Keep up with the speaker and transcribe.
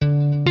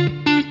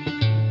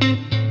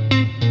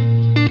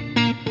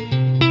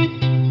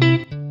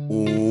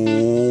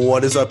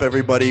What is up,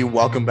 everybody?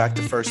 Welcome back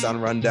to First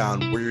Down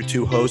Rundown. We're your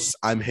two hosts.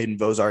 I'm Hayden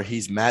Vozar.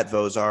 He's Matt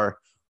Vozar.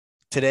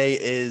 Today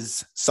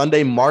is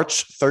Sunday,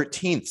 March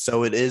 13th.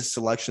 So it is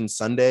Selection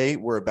Sunday.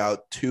 We're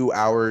about 2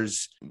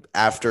 hours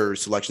after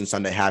Selection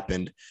Sunday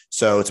happened.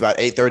 So it's about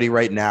 8:30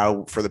 right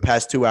now. For the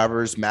past 2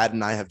 hours, Matt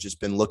and I have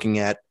just been looking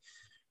at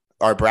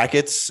our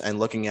brackets and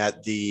looking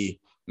at the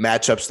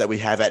matchups that we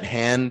have at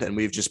hand. And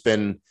we've just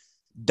been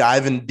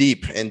diving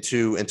deep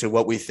into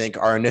what we think.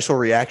 Our initial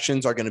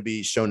reactions are going to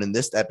be shown in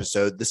this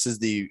episode. This is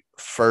the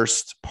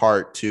first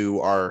part to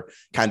our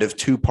kind of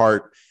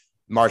two-part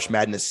March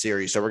Madness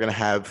series. So we're going to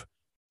have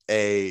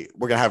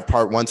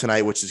part one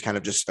tonight, which is kind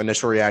of just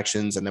initial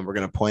reactions, and then we're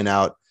going to point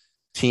out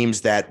teams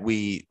that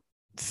we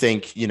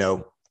think,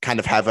 kind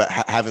of have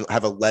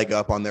a leg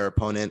up on their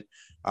opponent,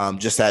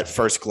 just at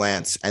first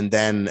glance. And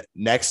then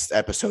next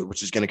episode,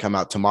 which is going to come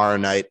out tomorrow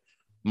night,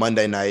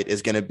 Monday night,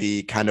 is going to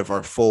be kind of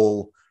our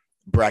full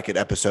bracket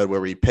episode where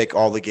we pick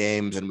all the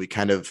games and we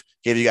kind of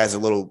give you guys a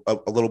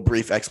little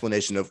brief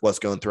explanation of what's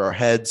going through our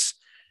heads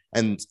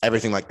and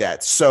everything like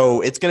that. So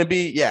it's going to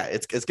be,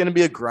 it's going to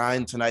be a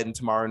grind tonight and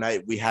tomorrow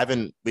night.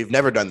 We've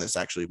never done this.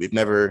 Actually, we've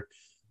never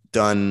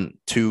done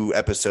 2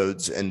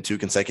 episodes in 2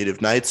 consecutive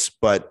nights,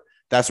 but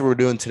that's what we're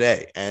doing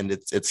today. And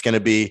it's going to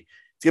be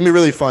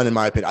really fun, in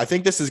my opinion. I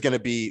think this is going to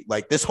be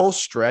like this whole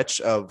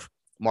stretch of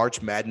March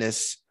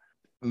Madness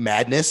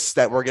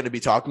that we're going to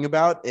be talking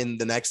about in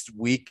the next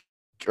week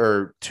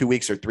or 2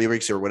 weeks or 3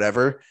 weeks or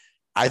whatever.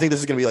 I think this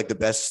is going to be like the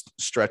best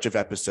stretch of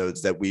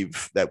episodes that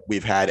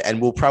we've had,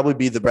 and will probably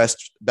be the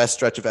best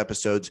stretch of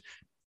episodes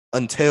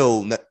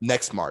until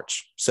next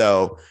March.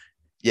 So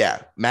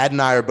yeah, Matt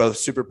and I are both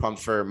super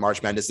pumped for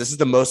March Madness. This is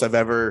the most I've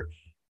ever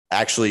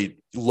actually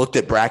looked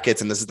at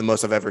brackets, and this is the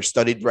most I've ever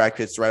studied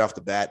brackets right off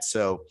the bat.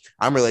 So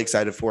I'm really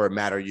excited for it.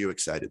 Matt, are you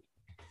excited?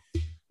 I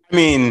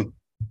mean,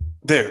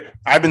 dude,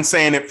 I've been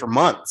saying it for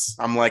months.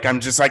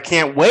 I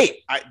can't wait.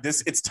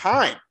 It's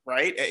time,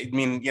 right? I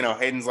mean,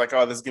 Hayden's like,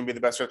 oh, this is going to be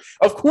the best stretch.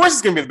 Of course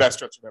it's going to be the best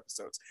stretch of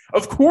episodes.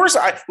 Of course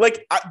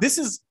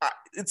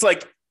it's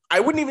like, I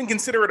wouldn't even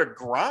consider it a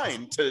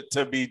grind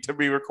to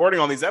be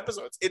recording all these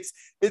episodes. It's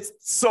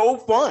so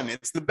fun.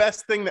 It's the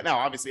best thing that now,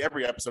 obviously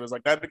every episode is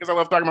like that because I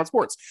love talking about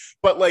sports,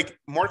 but like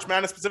March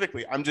Madness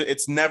specifically,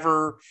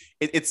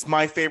 it's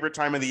my favorite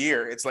time of the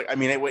year. It's like, I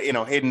mean,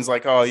 Hayden's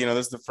like, oh,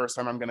 this is the first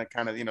time I'm going to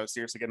kind of,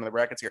 seriously get into the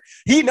brackets here.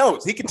 He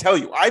knows, he can tell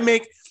you,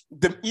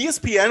 the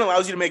ESPN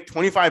allows you to make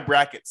 25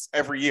 brackets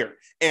every year.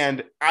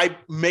 And I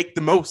make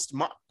the most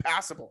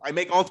passable. I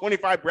make all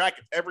 25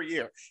 brackets every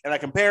year, and I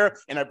compare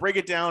and I break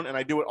it down and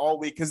I do it all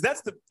week. Cause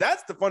that's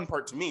the fun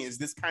part to me, is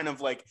this kind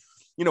of like,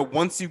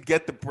 once you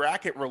get the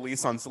bracket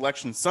release on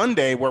Selection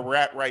Sunday, where we're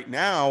at right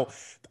now,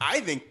 I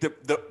think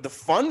the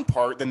fun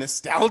part, the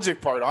nostalgic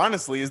part,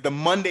 honestly, is the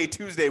Monday,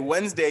 Tuesday,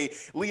 Wednesday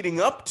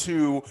leading up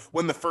to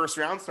when the first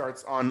round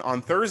starts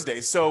on Thursday.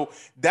 So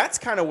that's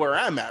kind of where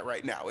I'm at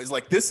right now, is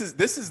like, this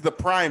is the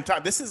prime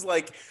time. This is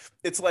like,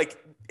 it's like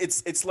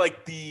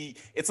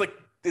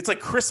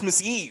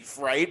Christmas Eve,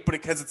 right? But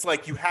because it's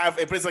like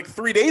it's like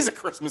 3 days of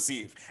Christmas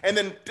Eve, and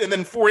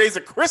then 4 days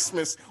of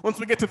Christmas once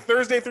we get to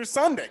Thursday through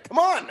Sunday. Come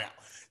on now.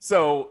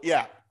 So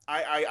yeah,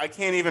 I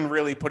can't even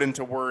really put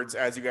into words,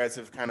 as you guys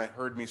have kind of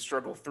heard me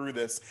struggle through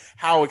this,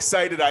 how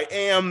excited I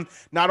am,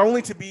 not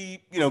only to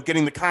be,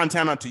 getting the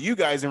content onto you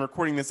guys and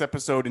recording this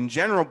episode in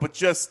general, but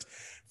just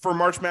for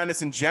March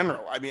Madness in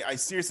general. I mean, I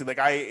seriously, like,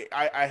 I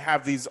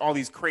have all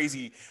these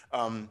crazy,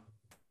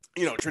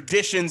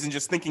 traditions, and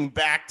just thinking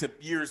back to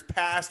years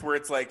past where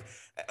it's like,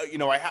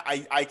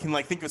 I can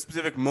like think of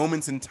specific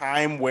moments in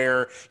time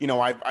where,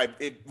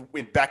 it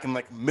went back in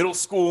like middle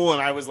school,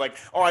 and I was like,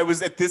 oh, I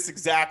was at this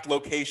exact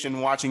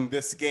location watching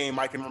this game.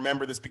 I can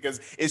remember this because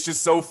it's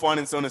just so fun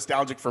and so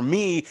nostalgic for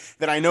me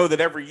that I know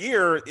that every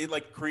year it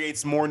like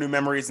creates more new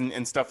memories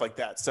and stuff like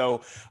that.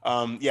 So,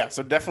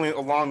 so definitely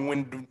a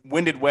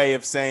long-winded way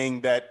of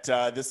saying that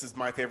this is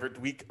my favorite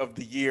week of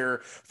the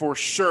year for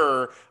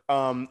sure.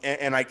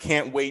 And I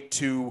can't wait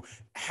to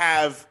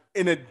have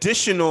an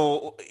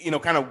additional,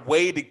 kind of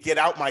way to get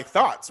out my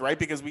thoughts, right?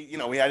 Because we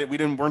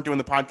weren't doing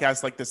the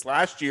podcast like this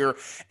last year.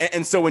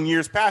 And so in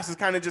years past, it's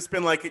kind of just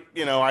been like,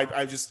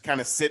 I just kind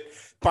of sit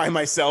by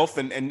myself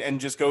and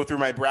just go through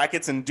my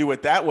brackets and do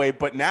it that way.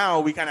 But now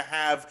we kind of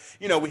have,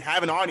 we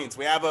have an audience.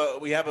 We have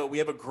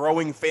a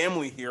growing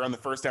family here on the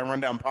First Down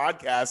Rundown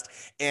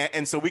podcast.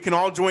 And so we can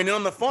all join in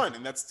on the fun.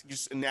 And that's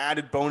just an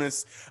added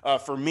bonus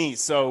for me.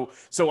 So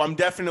I'm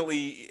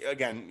definitely,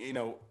 again,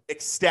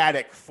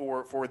 ecstatic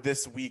for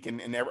this week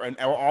and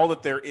all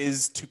that there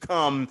is to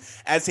come.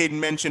 As Hayden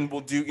mentioned,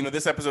 we'll do,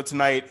 this episode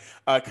tonight,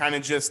 kind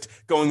of just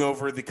going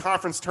over the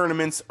conference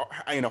tournaments,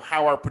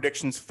 how our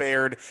predictions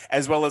fared,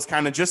 as well as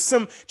kind of just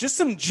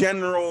some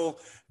general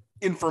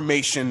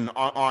information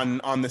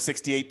on the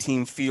 68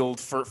 team field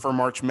for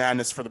March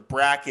Madness for the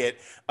bracket,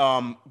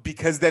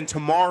 because then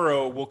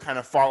tomorrow we'll kind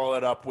of follow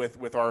it up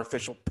with our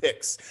official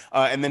picks,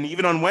 and then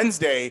even on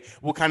Wednesday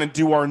we'll kind of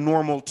do our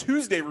normal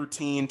Tuesday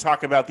routine,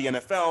 talk about the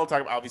NFL,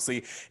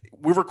 obviously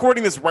we're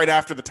recording this right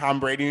after the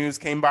Tom Brady news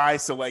came by,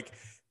 so like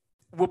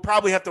we'll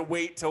probably have to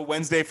wait till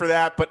Wednesday for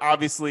that. But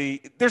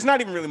obviously, there's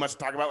not even really much to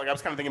talk about. Like, I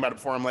was kind of thinking about it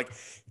before. I'm like,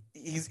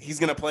 he's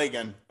gonna play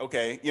again.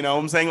 Okay,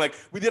 I'm saying, like,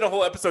 we did a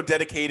whole episode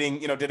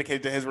dedicated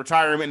to his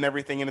retirement and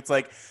everything, and it's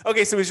like,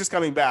 okay, so he's just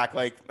coming back.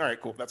 Like, all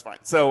right, cool, that's fine.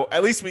 So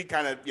at least we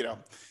kind of,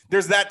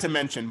 there's that to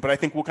mention. But I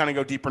think we'll kind of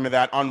go deeper into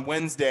that on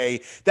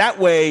Wednesday. That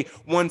way,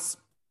 once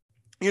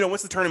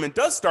the tournament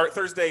does start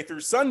Thursday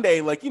through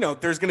Sunday, like,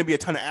 there's going to be a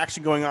ton of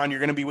action going on.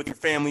 You're going to be with your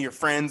family, your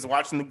friends,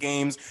 watching the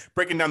games,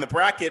 breaking down the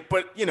bracket.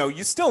 But,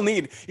 you still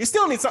need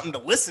something to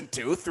listen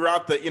to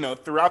throughout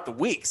the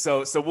week.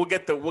 So we'll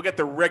get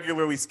the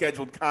regularly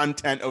scheduled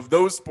content of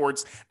those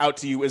sports out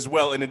to you as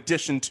well, in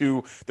addition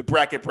to the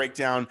bracket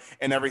breakdown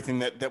and everything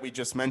that we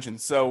just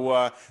mentioned.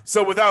 So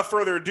without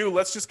further ado,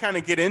 let's just kind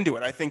of get into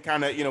it. I think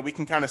we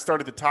can kind of start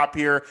at the top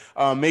here.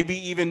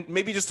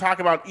 Maybe just talk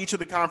about each of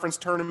the conference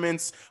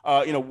tournaments,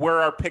 where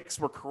our picks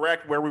were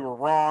correct, where we were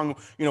wrong,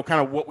 kind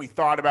of what we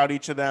thought about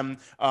each of them,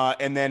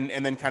 and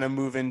then kind of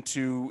move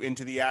into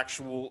the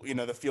actual,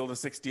 the field of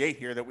 68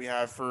 here that we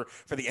have for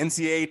the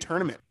NCAA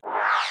tournament.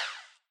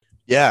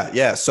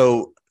 Yeah.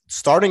 So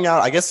starting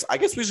out, I guess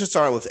we should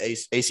start with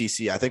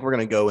ACC. I think we're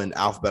going to go in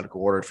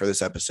alphabetical order for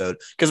this episode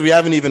because we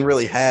haven't even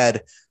really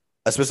had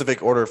a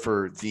specific order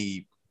for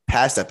the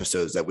past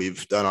episodes that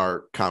we've done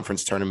our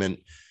conference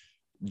tournament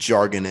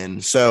jargon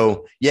in.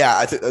 So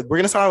yeah, we're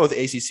going to start out with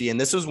ACC, and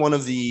this was one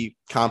of the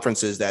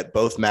conferences that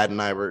both Matt and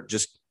I were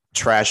just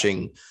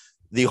trashing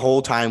the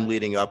whole time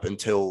leading up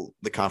until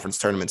the conference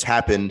tournaments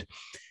happened.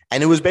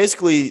 And it was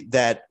basically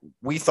that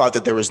we thought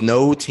that there was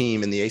no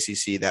team in the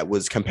ACC that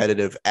was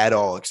competitive at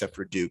all except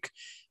for Duke.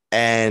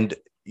 And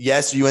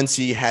yes,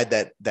 UNC had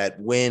that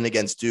win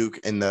against Duke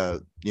in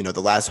the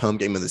last home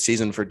game of the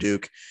season for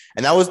Duke,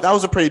 and that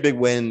was a pretty big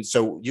win.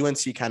 So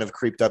UNC kind of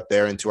creeped up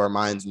there into our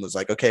minds and was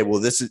like, okay, well,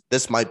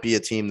 this might be a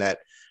team that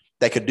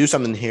could do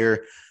something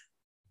here.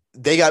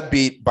 They got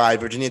beat by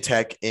Virginia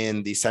Tech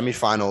in the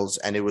semifinals,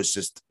 and it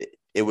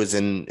was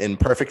in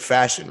perfect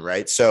fashion,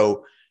 right?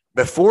 So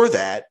before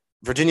that,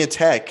 Virginia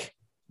Tech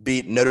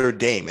beat Notre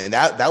Dame, and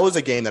that was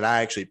a game that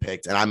I actually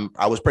picked, and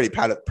I was pretty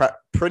proud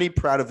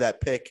of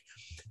that pick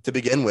to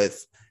begin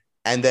with.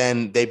 And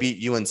then they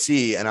beat UNC,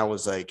 and I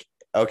was like,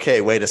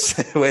 okay, wait a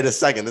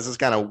second, this is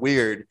kind of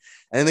weird.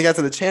 And then they got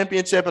to the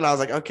championship, and I was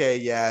like, okay,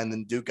 yeah. And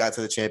then Duke got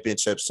to the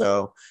championship,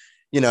 so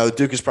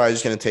Duke is probably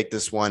just going to take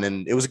this one.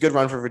 And it was a good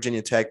run for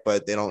Virginia Tech,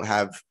 but they don't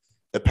have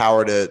the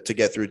power to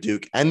get through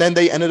Duke. And then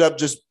they ended up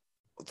just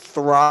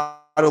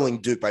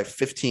throttling Duke by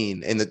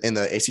 15 in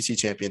the ACC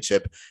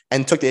championship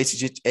and took the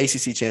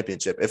ACC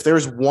championship. If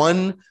there's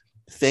one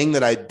thing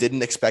that I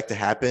didn't expect to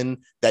happen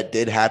that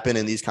did happen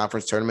in these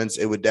conference tournaments,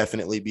 it would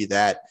definitely be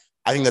that.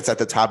 I think that's at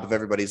the top of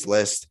everybody's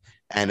list.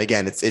 And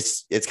again,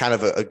 it's kind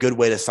of a good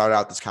way to start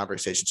out this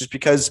conversation, just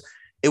because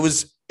it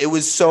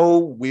was so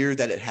weird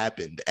that it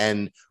happened.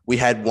 And we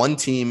had one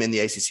team in the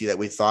ACC that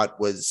we thought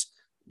was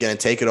going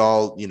to take it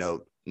all,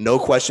 no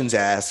questions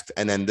asked.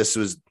 And then this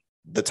was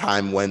the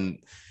time when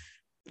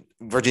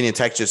Virginia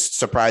Tech just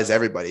surprised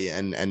everybody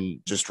and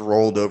just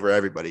rolled over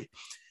everybody.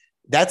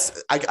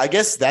 I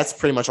guess that's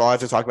pretty much all I have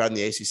to talk about in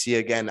the ACC.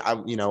 Again,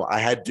 I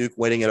had Duke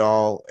winning it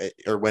all,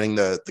 or winning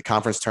the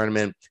conference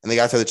tournament, and they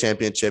got to the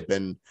championship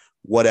and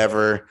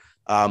whatever.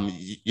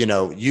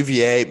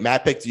 UVA,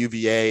 Matt picked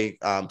UVA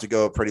to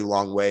go a pretty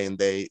long way, and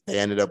they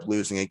ended up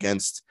losing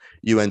against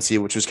UNC,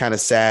 which was kind of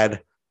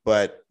sad.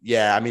 But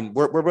yeah, I mean,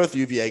 we're both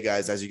UVA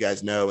guys, as you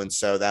guys know, and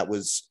so it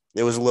was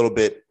a little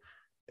bit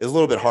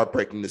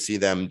heartbreaking to see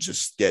them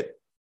just get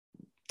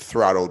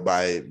throttled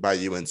by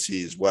UNC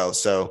as well.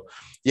 So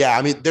yeah,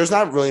 I mean, there's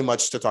not really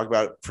much to talk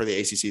about for the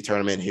ACC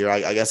tournament here.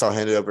 I guess I'll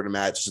hand it over to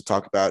Matt just to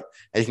talk about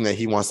anything that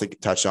he wants to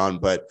touch on.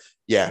 But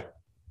yeah,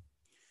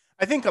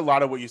 I think a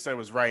lot of what you said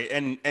was right.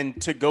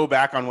 And to go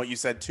back on what you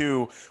said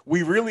too,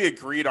 we really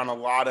agreed on a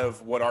lot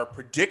of what our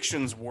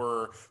predictions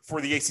were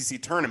for the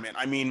ACC tournament.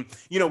 I mean,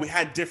 we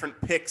had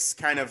different picks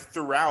kind of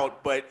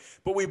throughout, but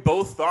we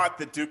both thought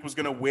that Duke was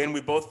going to win.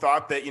 We both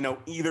thought that,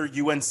 either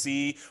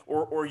UNC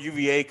or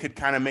UVA could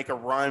kind of make a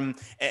run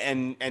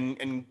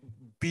and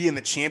be in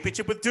the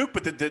championship with Duke,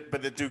 but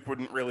the Duke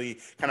wouldn't really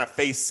kind of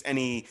face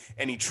any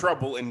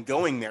trouble in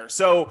going there.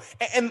 So,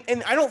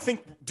 and I don't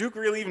think Duke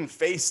really even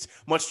faced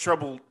much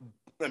trouble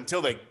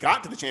until they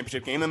got to the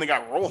championship game. Then they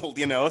got rolled,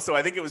 So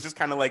I think it was just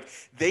kind of like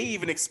they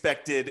even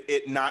expected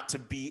it not to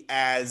be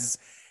as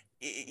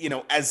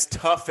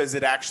tough as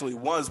it actually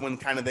was when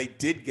kind of they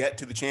did get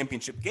to the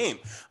championship game.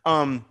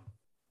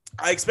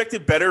 I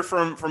expected better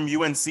from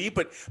UNC,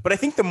 but I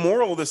think the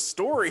moral of the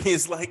story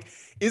is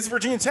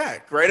Virginia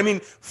Tech, right? I mean,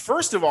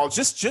 first of all,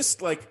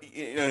 just like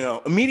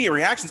immediate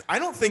reactions, I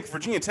don't think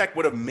Virginia Tech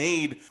would have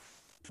made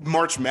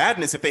March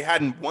Madness if they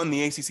hadn't won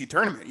the ACC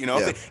tournament.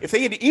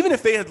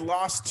 If they had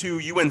lost to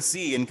UNC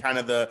in kind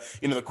of the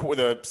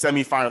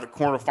semifinal, the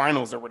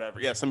quarterfinals or whatever,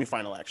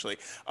 semifinal actually.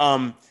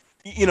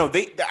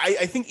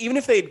 I think even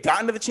if they had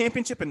gotten to the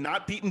championship and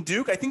not beaten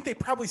Duke, I think they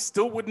probably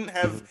still wouldn't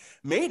have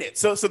made it.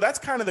 So that's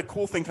kind of the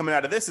cool thing coming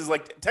out of this is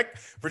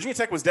Virginia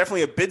Tech was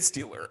definitely a bid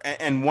stealer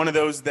and one of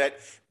those that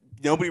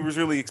nobody was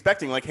really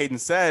expecting, like Hayden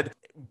said.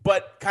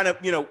 But kind of,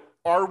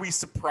 are we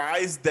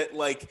surprised that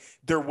like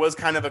there was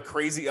kind of a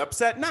crazy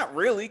upset? Not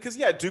really, because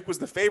yeah, Duke was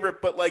the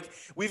favorite, but like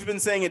we've been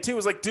saying it too,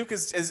 is like Duke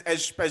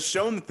has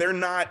shown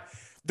that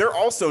they're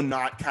also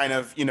not kind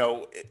of,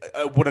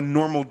 what a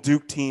normal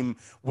Duke team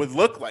would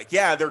look like.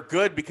 Yeah, they're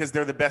good because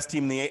they're the best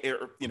team in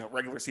the,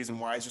 regular season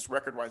wise, just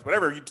record wise,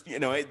 whatever.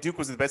 Duke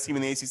was the best team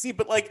in the ACC,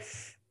 but like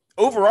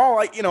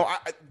overall,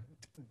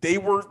 the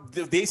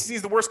ACC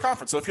is the worst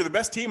conference. So if you're the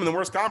best team in the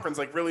worst conference,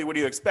 like really, what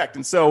do you expect?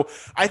 And so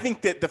I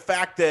think that the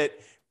fact that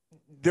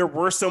there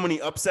were so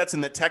many upsets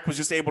and that Tech was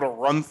just able to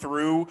run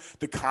through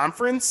the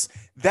conference,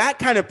 that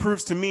kind of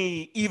proves to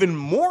me even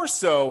more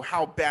so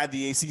how bad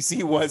the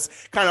ACC was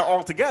kind of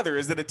altogether,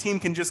 is that a team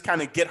can just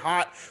kind of get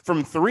hot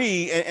from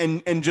three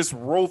and just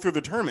roll through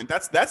the tournament.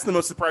 That's the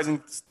most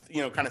surprising,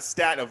 kind of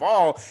stat of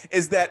all,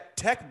 is that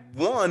Tech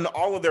won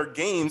all of their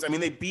games. I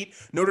mean, they beat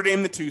Notre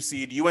Dame, the 2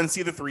 seed, UNC,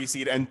 the 3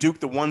 seed, and Duke,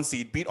 the 1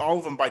 seed, beat all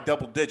of them by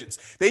double digits.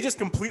 They just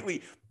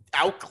completely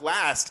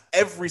outclassed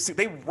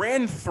they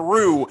ran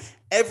through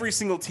every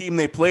single team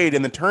they played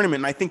in the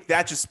tournament. And I think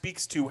that just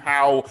speaks to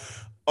how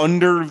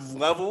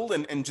under-leveled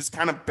and just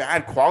kind of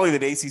bad quality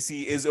that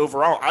ACC is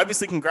overall.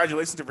 Obviously,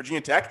 congratulations to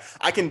Virginia Tech.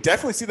 I can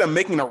definitely see them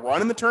making a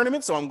run in the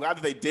tournament, so I'm glad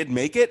that they did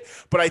make it.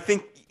 But I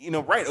think,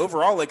 right,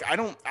 overall, like I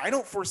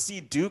don't foresee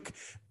Duke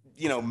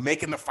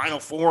making the Final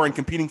Four and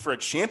competing for a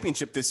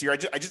championship this year.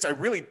 I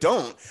really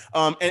don't.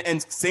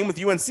 And same with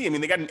UNC. I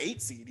mean, they got an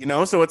 8 seed,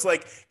 so it's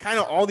like kind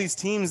of all these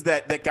teams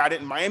that got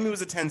it. Miami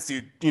was a 10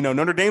 seed,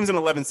 Notre Dame's an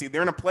 11 seed.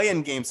 They're in a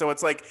play-in game. So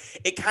it's like,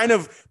 it kind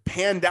of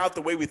panned out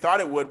the way we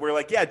thought it would, where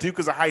like, yeah, Duke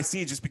is a high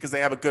seed just because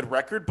they have a good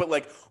record, but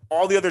like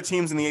all the other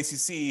teams in the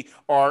ACC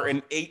are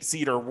an 8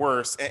 seed or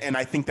worse. And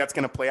I think that's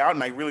going to play out.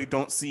 And I really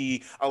don't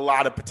see a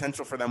lot of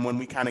potential for them when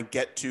we kind of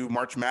get to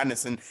March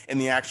Madness and in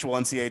the actual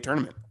NCAA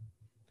tournament.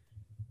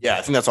 Yeah,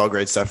 I think that's all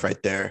great stuff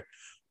right there.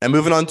 And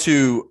moving on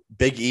to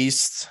Big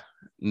East,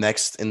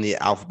 next in the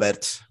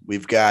alphabet,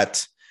 we've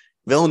got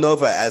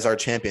Villanova as our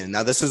champion.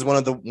 Now, this is one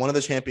of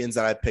the champions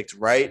that I picked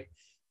right,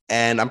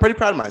 and I'm pretty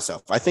proud of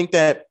myself. I think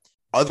that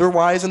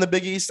otherwise in the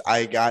Big East,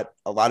 I got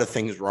a lot of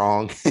things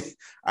wrong.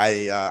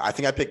 I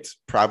think I picked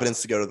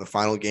Providence to go to the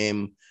final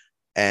game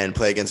and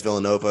play against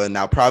Villanova.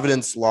 Now,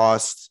 Providence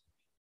lost.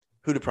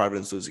 Who did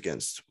Providence lose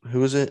against? Who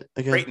was it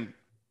again? Creighton.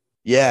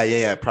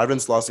 Yeah.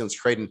 Providence lost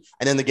against Creighton.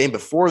 And then the game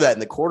before that in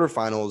the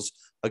quarterfinals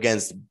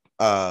against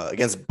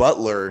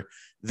Butler,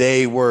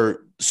 they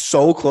were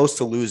so close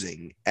to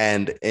losing.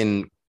 And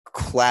in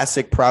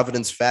classic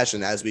Providence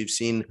fashion, as we've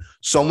seen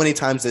so many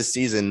times this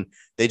season,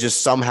 they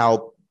just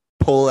somehow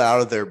pull it out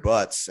of their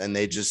butts and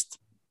they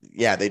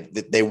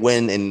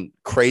win in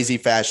crazy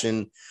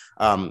fashion.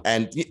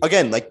 And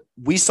again, like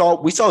we saw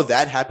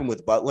that happen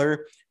with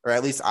Butler, or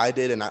at least I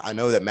did. And I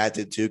know that Matt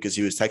did too, because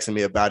he was texting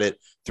me about it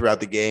throughout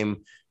the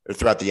game. Or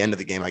throughout the end of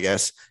the game, I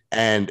guess.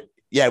 And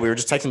yeah, we were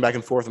just texting back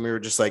and forth and we were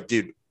just like,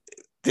 dude,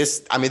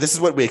 this is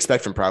what we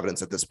expect from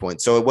Providence at this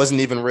point. So it wasn't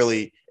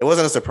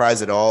a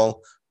surprise at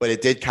all, but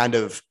it did kind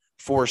of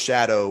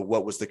foreshadow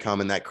what was to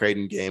come in that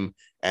Creighton game.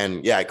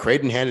 And yeah,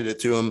 Creighton handed it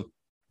to him.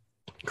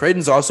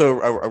 Creighton's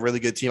also a really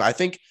good team. I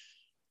think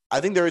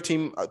they're a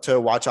team to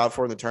watch out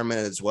for in the tournament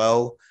as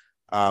well.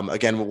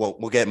 Again,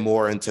 we'll get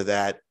more into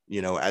that,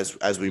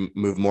 as we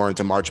move more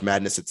into March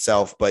Madness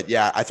itself. But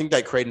yeah, I think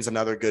that Creighton's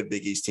another good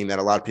Big East team that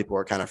a lot of people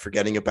are kind of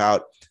forgetting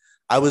about.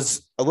 I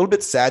was a little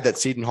bit sad that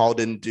Seton Hall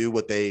didn't do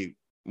what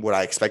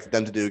I expected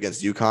them to do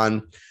against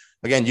UConn.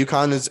 Again,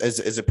 UConn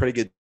is a pretty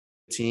good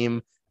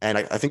team, and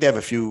I think they have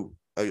a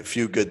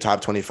few good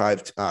top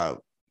 25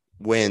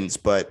 wins.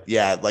 But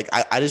yeah, like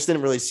I just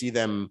didn't really see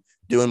them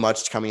doing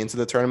much coming into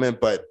the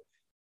tournament. But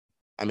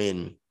I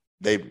mean,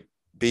 they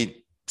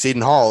beat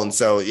Seton Hall. And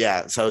so,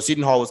 yeah, so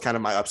Seton Hall was kind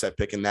of my upset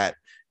pick in that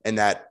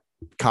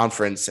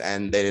conference,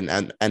 and they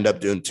didn't end up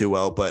doing too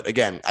well. But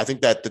again, I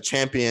think that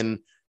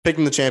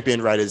picking the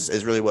champion right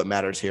is really what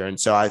matters here. And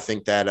so I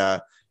think that,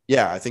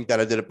 I think that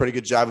I did a pretty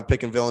good job of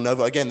picking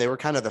Villanova. Again, they were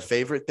kind of the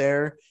favorite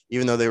there,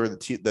 even though they were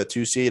the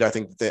 2 seed. I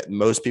think that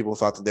most people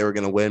thought that they were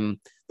going to win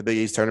the Big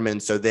East tournament.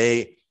 And so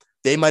they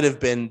might have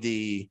been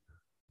the,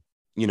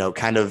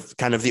 kind of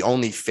the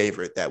only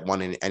favorite that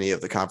won in any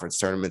of the conference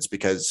tournaments,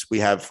 because we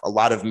have a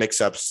lot of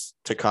mix-ups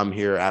to come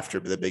here after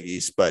the Big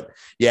East. But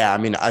yeah, I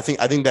mean, I think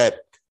that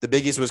the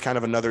Big East was kind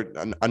of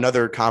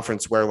another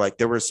conference where like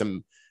there were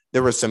some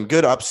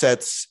good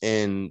upsets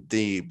in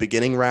the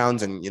beginning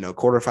rounds and,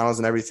 quarterfinals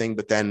and everything.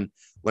 But then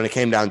when it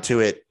came down to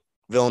it,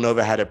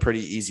 Villanova had a pretty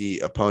easy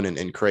opponent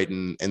in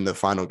Creighton in the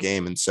final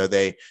game. And so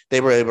they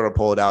were able to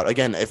pull it out.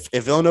 Again, if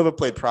Villanova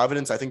played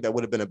Providence, I think that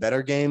would have been a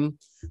better game,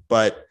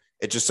 but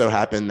it just so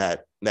happened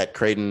that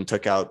Creighton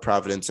took out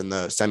Providence in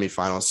the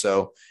semifinals.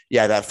 So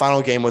yeah, that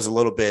final game was a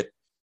little bit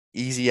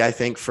easy, I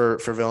think, for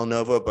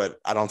Villanova, but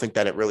I don't think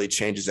that it really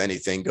changes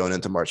anything going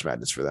into March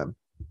Madness for them.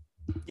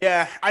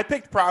 Yeah, I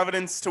picked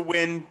Providence to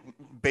win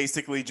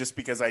basically just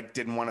because I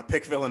didn't want to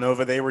pick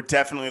Villanova. They were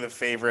definitely the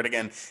favorite.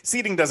 Again,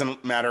 seeding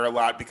doesn't matter a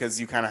lot because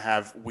you kind of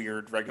have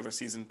weird regular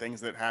season things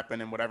that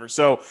happen and whatever.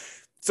 So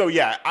So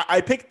yeah,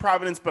 I picked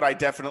Providence, but I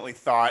definitely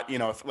thought,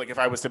 if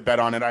I was to bet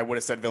on it, I would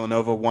have said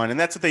Villanova won, and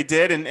that's what they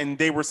did, and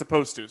they were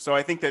supposed to. So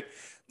I think that,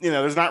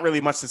 there's not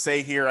really much to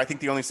say here. I think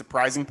the only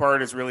surprising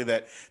part is really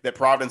that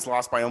Providence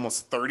lost by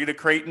almost 30 to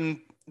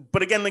Creighton.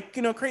 But again,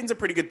 Creighton's a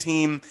pretty good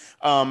team,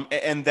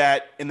 and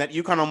that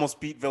UConn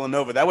almost beat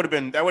Villanova. That would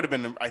have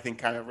been I think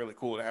kind of really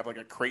cool to have like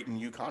a Creighton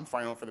UConn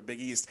final for the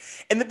Big East.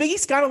 And the Big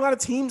East got a lot of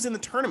teams in the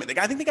tournament.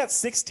 I think they got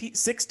six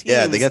teams.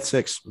 Yeah, they got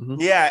 6. Mm-hmm.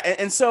 Yeah,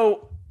 and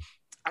so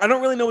I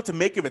don't really know what to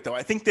make of it though.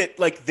 I think that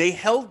they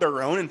held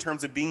their own in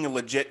terms of being a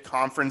legit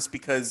conference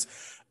because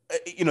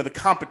the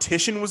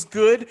competition was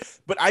good,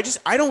 but I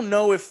don't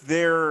know if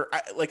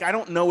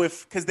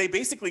because they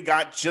basically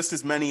got just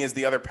as many as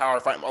the other Power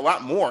 5, a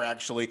lot more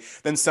actually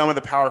than some of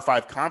the Power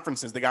 5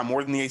 conferences. They got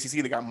more than the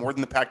ACC, they got more than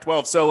the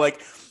Pac-12. So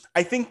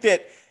I think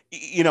that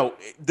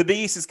the Big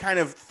East is kind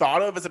of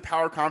thought of as a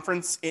power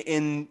conference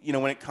in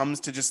when it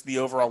comes to just the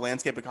overall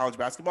landscape of college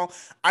basketball.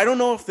 I don't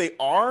know if they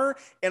are,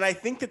 and I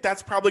think that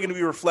that's probably going to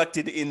be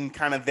reflected in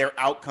kind of their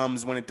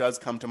outcomes when it does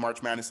come to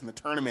March Madness in the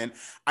tournament.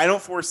 I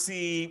don't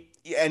foresee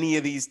any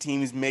of these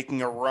teams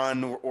making a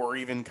run or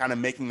even kind of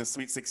making the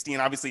Sweet 16.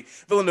 Obviously,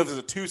 Villanova's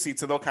a 2 seed,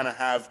 so they'll kind of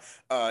have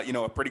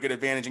a pretty good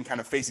advantage in kind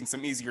of facing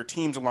some easier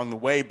teams along the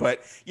way.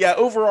 But yeah,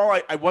 overall,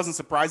 I wasn't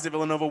surprised that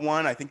Villanova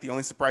won. I think the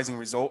only surprising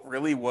result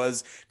really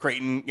was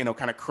Creighton,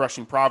 kind of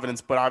crushing Providence.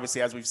 But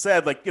obviously, as we've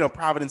said,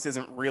 Providence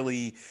isn't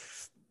really.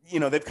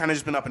 They've kind of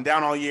just been up and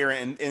down all year,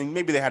 and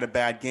maybe they had a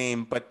bad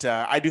game, but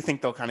I do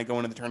think they'll kind of go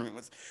into the tournament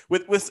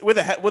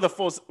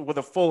with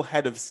a full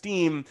head of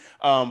steam.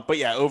 But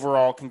yeah,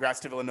 overall, congrats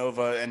to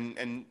Villanova,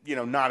 and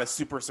not a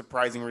super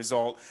surprising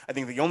result. I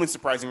think the only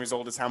surprising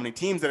result is how many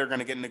teams that are going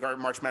to get into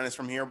March Madness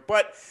from here.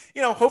 But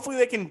hopefully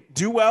they can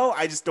do well.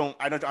 I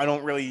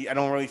don't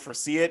really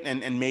foresee it,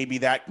 and maybe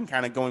that can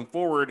kind of going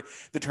forward,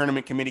 the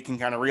tournament committee can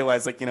kind of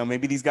realize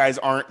maybe these guys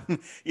aren't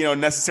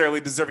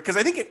necessarily deserving, because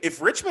I think if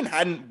Richmond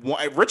hadn't won,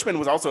 Richmond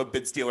was also a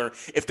bid stealer.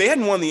 If they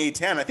hadn't won the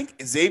A10, I think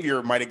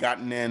Xavier might have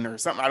gotten in or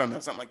something. I don't know,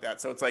 something like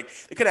that. So it's they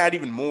could have had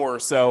even more.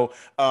 So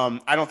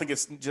I don't think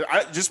it's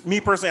just me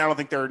personally. I don't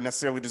think they're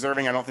necessarily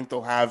deserving. I don't think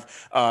they'll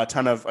have a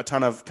ton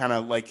of kind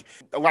of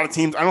a lot of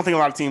teams. I don't think a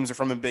lot of teams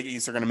from the Big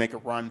East are going to make a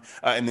run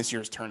in this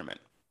year's tournament.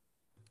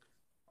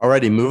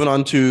 Alrighty, moving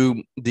on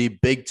to the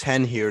Big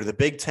Ten here. The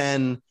Big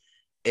Ten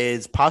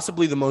is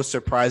possibly the most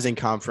surprising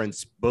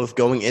conference, both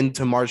going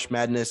into March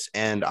Madness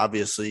and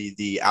obviously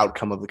the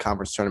outcome of the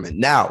conference tournament.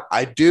 Now,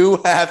 I do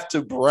have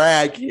to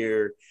brag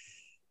here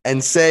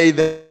and say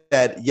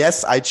that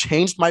yes, I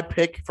changed my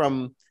pick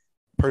from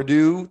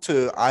Purdue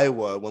to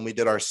Iowa when we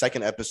did our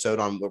second episode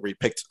on where we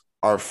picked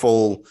our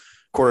full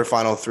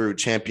quarterfinal through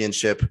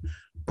championship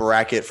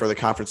bracket for the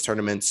conference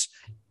tournaments.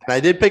 And I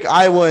did pick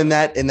Iowa in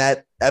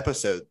that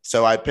episode.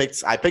 So I picked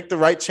the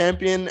right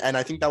champion, and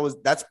I think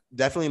that's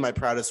definitely my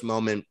proudest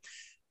moment,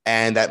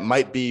 and that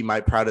might be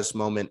my proudest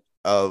moment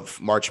of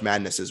March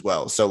Madness as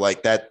well. So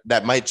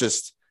that might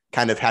just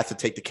kind of have to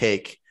take the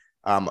cake.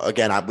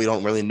 Again, we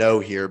don't really know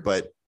here,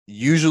 but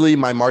usually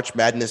my March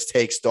Madness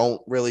takes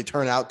don't really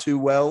turn out too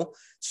well.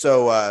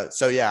 So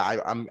yeah,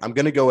 I'm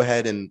going to go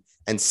ahead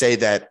and say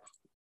that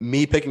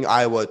me picking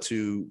Iowa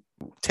to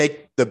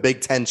take the Big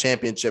Ten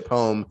championship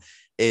home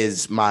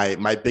is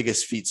my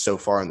biggest feat so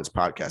far in this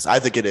podcast. I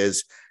think it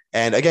is.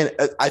 And again,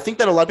 I think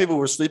that a lot of people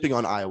were sleeping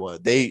on Iowa.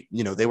 They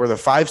were the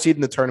 5 seed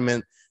in the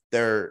tournament.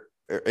 They're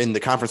in the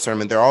conference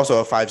tournament. They're also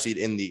a 5 seed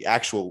in the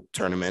actual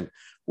tournament,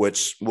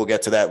 which we'll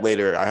get to that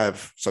later. I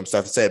have some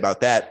stuff to say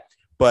about that.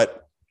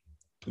 But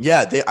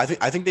yeah,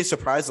 I think they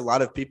surprised a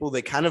lot of people.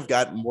 They kind of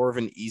got more of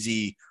an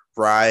easy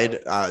ride,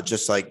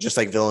 just like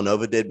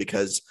Villanova did,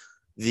 because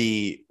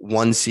the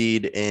 1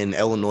 seed in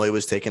Illinois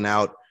was taken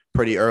out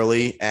pretty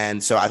early.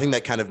 And so I think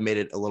that kind of made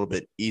it a little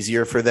bit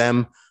easier for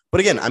them. But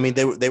again, I mean,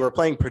 they were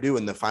playing Purdue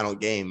in the final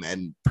game,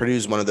 and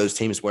Purdue's one of those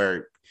teams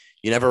where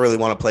you never really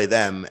want to play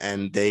them.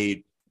 And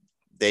they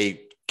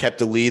kept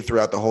the lead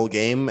throughout the whole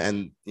game,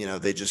 and,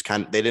 they just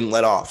they didn't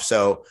let off.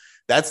 So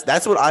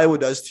that's what Iowa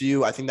does to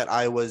you. I think that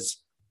Iowa's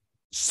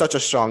such a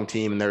strong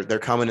team, and they're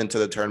coming into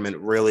the tournament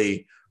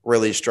really,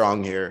 really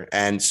strong here.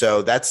 And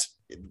so that's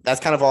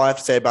kind of all I have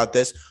to say about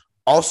this.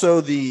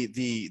 Also,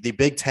 the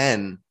Big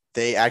Ten,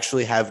 they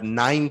actually have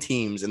 9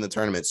 teams in the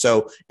tournament.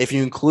 So if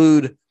you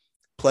include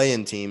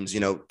play-in teams,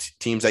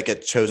 teams that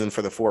get chosen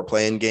for the 4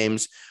 play-in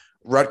games,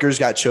 Rutgers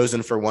got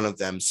chosen for one of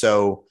them.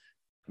 So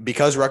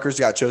because Rutgers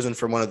got chosen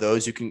for one of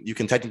those, you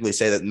can technically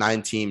say that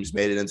 9 teams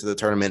made it into the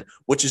tournament,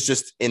 which is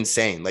just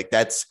insane.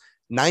 That's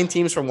 9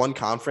 teams from one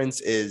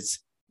conference is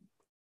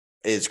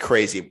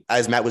crazy.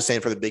 As Matt was saying,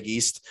 for the Big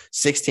East,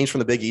 6 teams from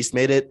the Big East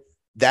made it.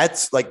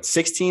 That's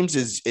 6 teams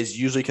is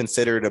usually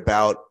considered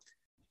about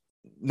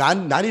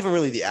not even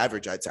really the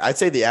average. I'd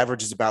say the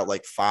average is about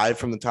 5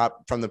 from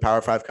the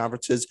Power 5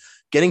 conferences.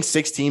 Getting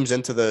 6 teams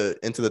into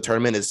the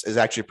tournament is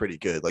actually pretty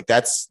good.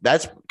 That's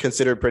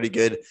considered pretty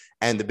good.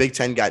 And the Big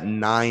Ten got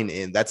 9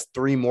 in. That's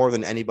 3 more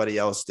than anybody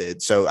else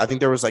did. So I think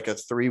there was a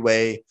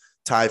 3-way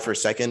tie for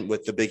second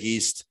with the Big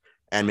East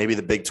and maybe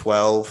the Big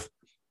 12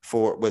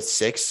 with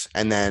 6.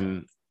 And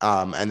then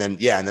And then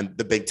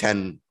the Big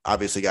Ten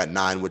obviously got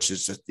 9, which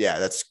is just,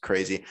 that's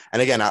crazy.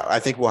 And again, I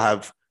think we'll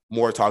have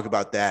more talk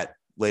about that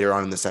later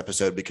on in this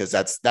episode, because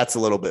that's a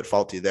little bit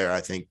faulty there,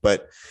 I think.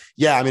 But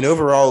yeah, I mean,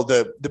 overall,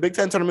 the Big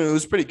Ten tournament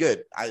was pretty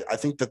good. I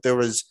think that there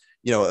was,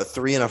 a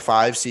 3 and a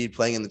 5 seed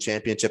playing in the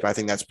championship. I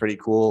think that's pretty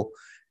cool.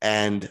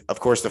 And of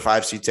course, the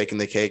 5 seed taking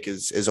the cake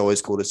is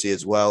always cool to see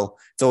as well.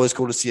 It's always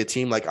cool to see a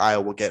team like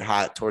Iowa get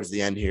hot towards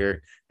the end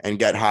here and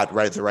get hot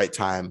right at the right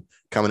time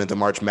coming into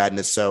March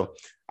Madness. So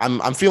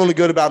I'm feeling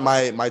good about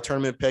my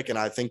tournament pick, and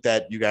I think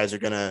that you guys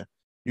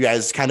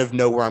kind of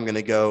know where I'm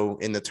gonna go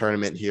in the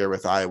tournament here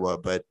with Iowa.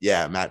 But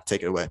yeah, Matt,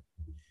 take it away.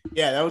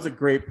 Yeah, that was a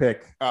great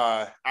pick.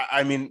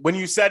 I mean, when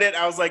you said it,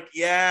 I was like,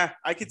 yeah,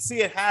 I could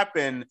see it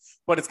happen,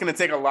 but it's going to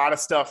take a lot of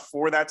stuff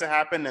for that to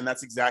happen. And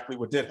that's exactly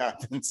what did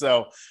happen.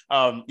 So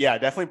yeah,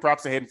 definitely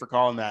props to Hayden for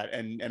calling that.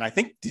 And I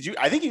think,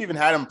 I think you even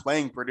had him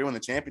playing Purdue in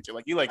the championship.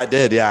 I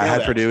did. Yeah. I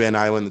had Purdue and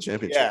Iowa in the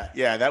championship.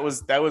 Yeah. That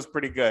was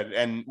pretty good.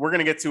 And we're going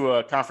to get to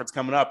a conference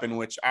coming up in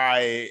which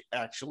I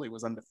actually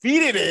was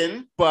undefeated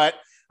in, but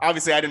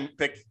obviously I didn't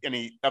pick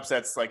any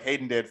upsets like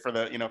Hayden did for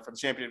the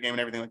championship game and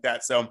everything like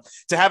that. So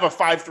to have a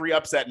 5-3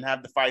 upset and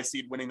have the 5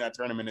 seed winning that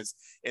tournament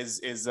is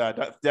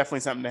definitely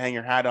something to hang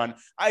your hat on.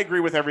 I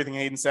agree with everything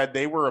Hayden said.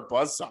 They were a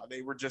buzzsaw.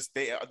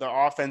 The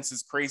offense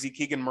is crazy.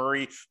 Keegan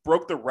Murray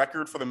broke the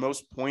record for the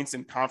most points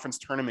in conference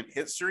tournament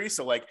history.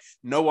 So like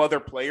no other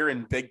player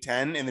in the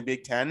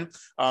Big Ten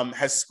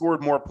has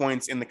scored more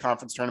points in the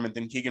conference tournament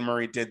than Keegan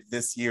Murray did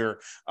this year.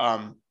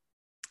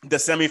 The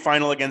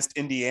semifinal against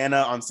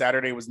Indiana on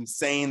Saturday was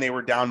insane. They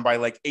were down by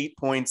like 8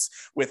 points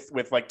with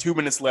like 2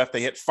 minutes left.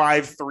 They hit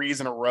 5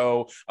 threes in a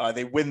row.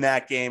 They win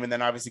that game and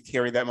then obviously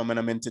carry that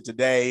momentum into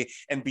today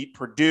and beat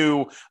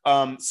Purdue.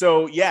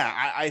 So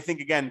yeah, I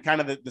think again,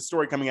 kind of the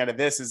story coming out of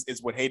this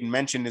is what Hayden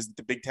mentioned, is that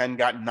the Big Ten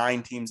got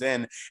 9 teams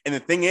in. And the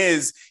thing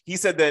is, he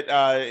said that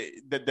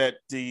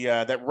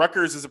that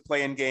Rutgers is a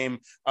play-in game.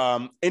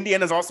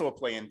 Indiana's also a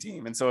play-in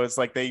team. And so it's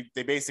like they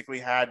basically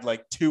had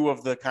like 2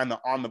 of the kind of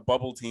on the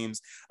bubble teams,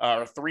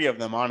 or 3 of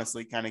them,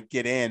 honestly, kind of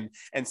get in.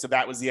 And so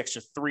that was the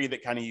extra 3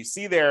 that kind of you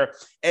see there.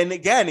 And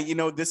again,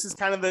 this is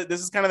kind of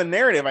the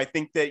narrative. I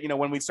think that,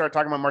 when we start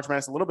talking about March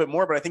Madness a little bit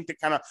more, but I think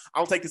that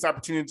I'll take this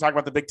opportunity to talk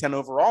about the Big Ten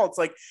overall. It's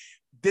like,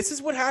 this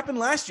is what happened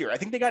last year. I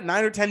think they got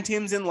 9 or 10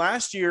 teams in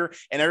last year,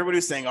 and everybody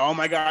was saying, oh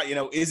my God,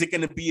 is it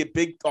going to be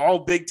all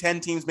Big Ten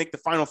teams make the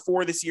Final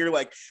Four this year?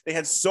 Like, they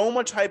had so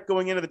much hype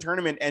going into the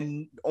tournament,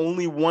 and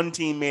only one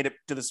team made it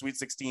to the Sweet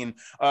 16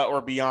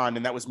 or beyond.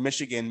 And that was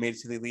Michigan, made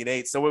it to the Elite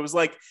 8. So it was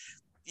like,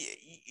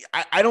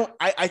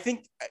 I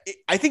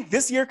think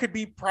this year could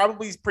be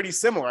probably pretty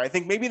similar. I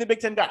think maybe the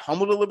Big Ten got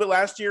humbled a little bit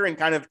last year, and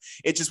kind of,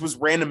 it just was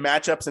random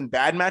matchups and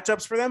bad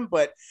matchups for them.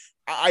 But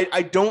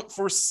I don't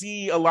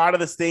foresee a lot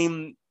of the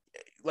same,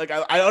 like,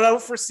 I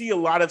don't foresee a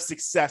lot of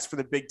success for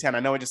the Big Ten.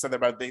 I know I just said that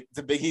about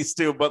the Big East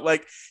too, but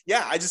like,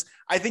 yeah,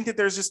 I think that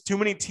there's just too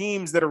many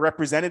teams that are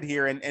represented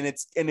here. And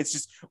it's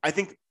just, I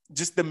think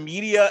just the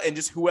media and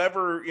just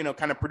whoever,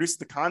 kind of produces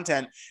the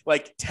content,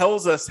 like,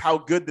 tells us how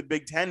good the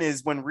Big Ten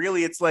is, when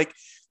really it's like,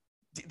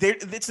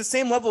 it's the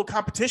same level of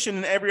competition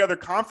in every other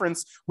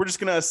conference. We're just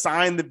going to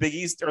assign the Big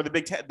East or the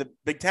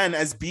Big Ten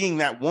as being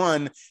that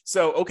one.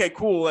 So, okay,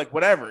 cool. Like,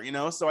 whatever,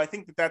 so I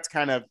think that's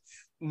kind of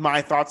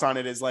my thoughts on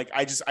it, is like,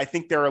 I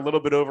think they're a little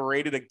bit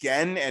overrated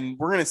again, and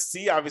we're going to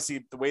see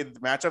obviously the way that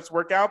the matchups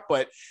work out.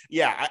 But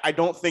yeah, I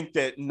don't think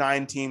that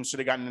 9 teams should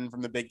have gotten in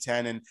from the Big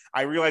Ten. And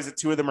I realize that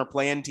 2 of them are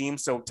play-in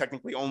teams. So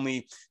technically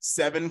only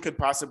 7 could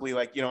possibly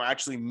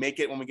actually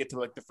make it when we get to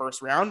like the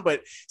first round.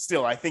 But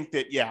still, I think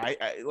that, yeah,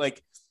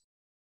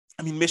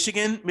 I mean,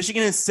 Michigan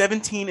is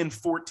 17 and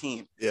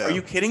 14. Yeah. Are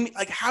you kidding me?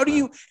 Like, how do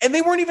you, and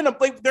they weren't even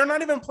they're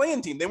not even a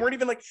play-in team. They weren't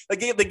even they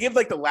give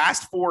like the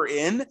last 4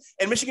 in,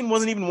 and Michigan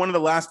wasn't even one of the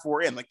last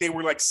 4 in. Like, they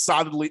were like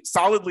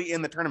solidly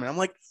in the tournament. I'm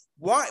like,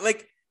 why?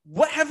 Like,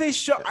 what have they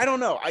shown? I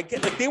don't know. I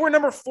get, like, they were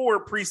number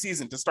 4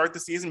 preseason to start the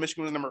season.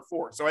 Michigan was number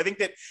 4. So I think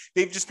that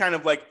they've just kind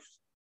of like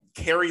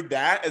carried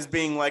that as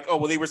being like, oh,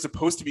 well, they were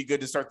supposed to be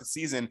good to start the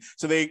season,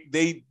 so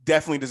they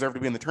definitely deserve to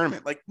be in the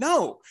tournament. Like,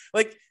 no,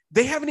 like,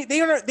 they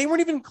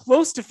weren't even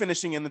close to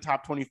finishing in the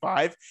top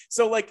 25.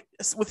 So like,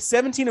 with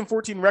 17 and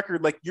 14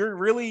 record, like, you're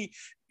really,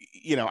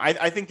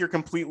 I think you're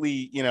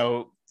completely,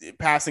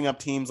 passing up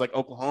teams like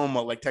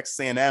Oklahoma, like Texas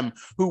A&M,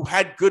 who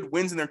had good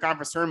wins in their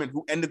conference tournament,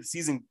 who ended the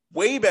season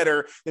way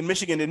better than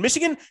Michigan. And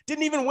Michigan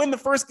didn't even win the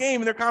first game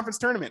in their conference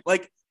tournament.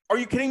 Like, are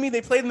you kidding me?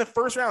 They played in the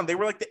first round. They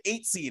were like the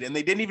 8 seed, and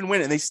they didn't even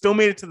win it. And they still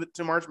made it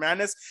to March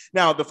Madness.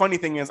 Now, the funny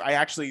thing is, I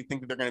actually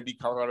think that they're going to beat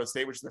Colorado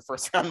State, which is their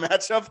first round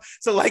matchup.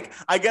 So like,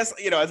 I guess,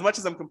 as much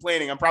as I'm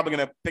complaining, I'm probably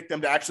going to pick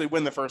them to actually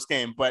win the first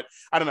game. But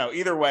I don't know.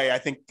 Either way, I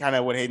think kind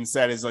of what Hayden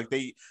said is like,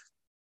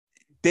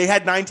 they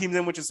had 9 teams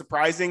in, which is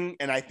surprising.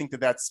 And I think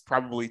that that's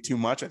probably too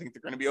much. I think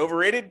they're going to be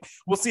overrated.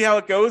 We'll see how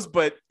it goes.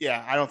 But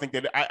yeah, I don't think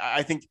that,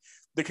 I think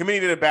the committee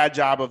did a bad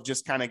job of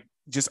just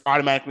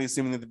automatically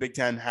assuming that the Big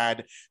Ten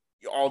had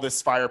all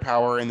this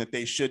firepower and that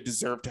they should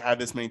deserve to have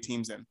this many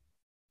teams in.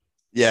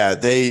 Yeah,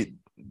 the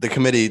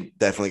committee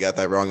definitely got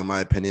that wrong, in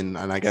my opinion.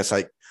 And I guess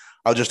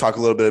I'll just talk a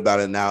little bit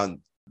about it now.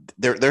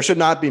 there should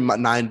not be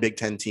 9 Big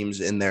Ten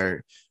teams in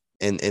there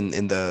in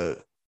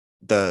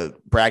the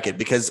bracket,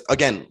 because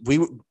again,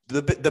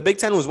 the Big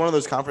Ten was one of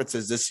those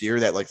conferences this year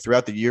that like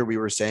throughout the year we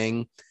were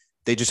saying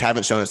they just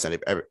haven't shown us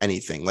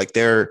anything. Like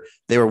they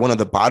were one of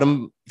the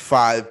bottom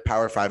 5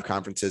 Power 5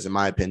 conferences in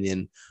my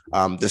opinion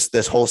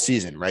this whole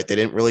season, right? They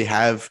didn't really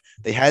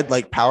they had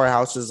like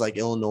powerhouses like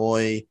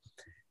Illinois,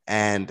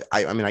 and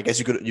I mean I guess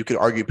you could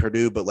argue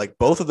Purdue, but like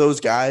both of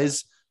those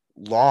guys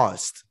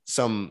lost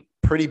some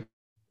pretty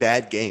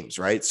bad games,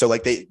 right? So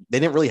like they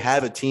didn't really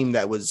have a team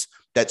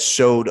that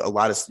showed a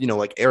lot of,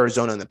 like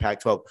Arizona in the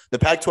Pac-12. The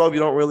Pac-12, you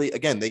don't really,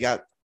 again, they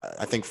got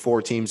I think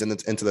 4 teams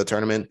into the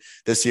tournament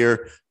this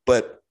year,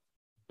 but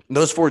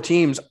those 4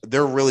 teams,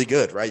 they're really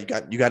good, right?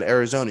 You got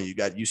Arizona, you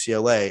got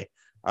UCLA,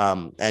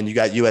 and you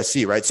got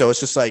USC, right? So it's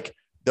just like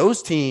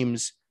those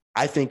teams,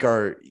 I think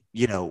are,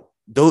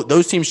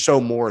 those teams show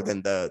more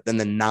than the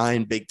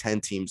 9 Big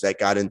Ten teams that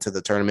got into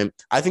the tournament.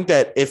 I think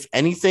that if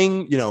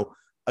anything,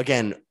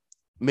 again,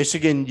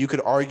 Michigan, you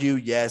could argue,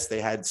 yes, they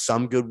had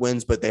some good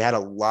wins, but they had a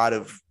lot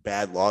of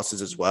bad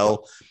losses as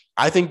well.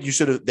 I think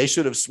they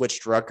should have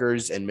switched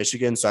Rutgers and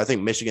Michigan. So I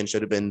think Michigan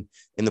should have been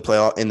in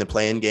the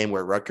play-in game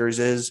where Rutgers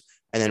is,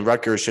 and then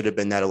Rutgers should have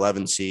been that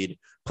 11 seed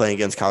playing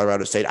against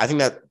Colorado State. I think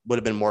that would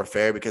have been more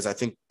fair, because I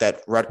think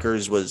that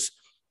Rutgers was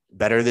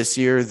better this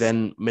year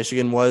than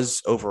Michigan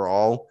was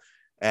overall.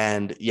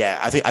 And yeah,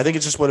 I think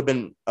it just would have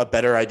been a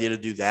better idea to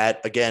do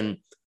that.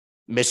 Again,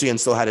 Michigan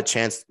still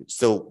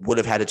would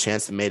have had a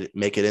chance to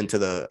make it into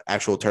the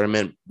actual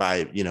tournament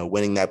by,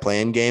 winning that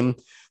play-in game.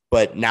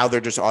 But now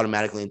they're just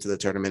automatically into the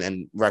tournament,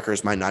 and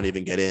Rutgers might not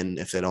even get in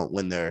if they don't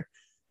win their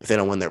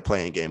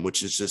play-in game,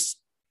 which is just,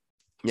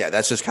 yeah,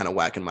 that's just kind of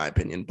whack in my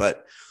opinion.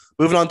 But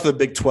moving on to the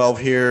Big 12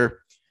 here,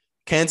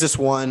 Kansas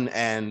won,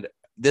 and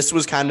this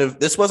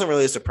wasn't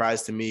really a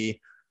surprise to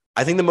me.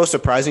 I think the most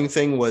surprising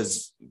thing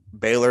was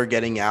Baylor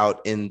getting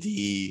out in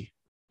the,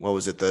 what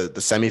was it? The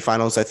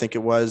semifinals, I think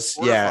it was.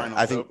 Yeah,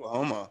 I think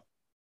Oklahoma.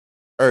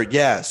 Or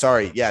yeah,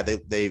 sorry. Yeah,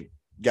 they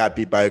got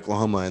beat by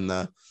Oklahoma in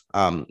the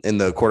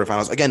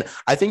quarterfinals. Again,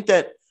 I think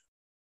that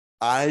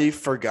I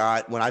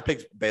forgot when I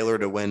picked Baylor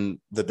to win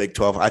the Big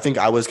 12. I think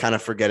I was kind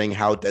of forgetting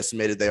how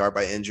decimated they are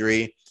by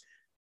injury.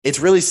 It's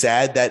really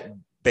sad that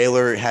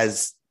Baylor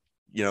has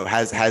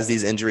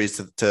these injuries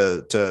to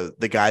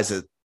the guys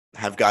that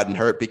have gotten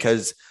hurt,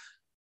 because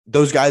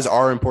those guys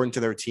are important to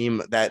their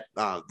team. That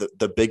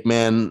the big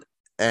man,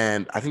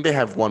 and I think they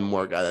have one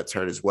more guy that's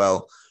hurt as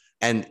well.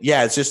 And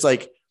yeah, it's just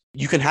like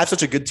you can have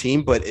such a good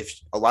team, but if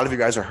a lot of your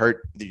guys are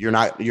hurt, you're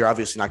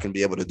obviously not going to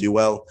be able to do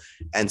well.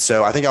 And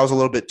so I think I was a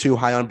little bit too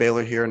high on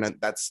Baylor here, and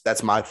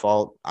that's my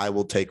fault. I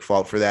will take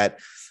fault for that.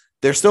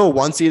 They're still a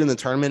 1 seed in the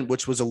tournament,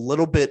 which was a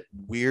little bit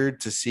weird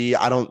to see.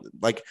 I don't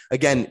like,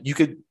 again, you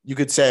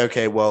could say,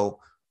 okay,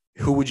 well,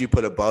 who would you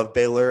put above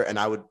Baylor? And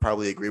I would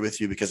probably agree with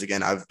you, because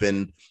again, I've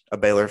been a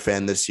Baylor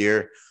fan this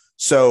year.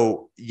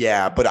 So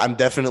yeah, but I'm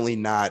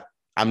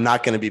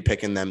not going to be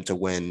picking them to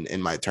win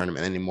in my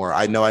tournament anymore.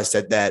 I know I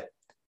said that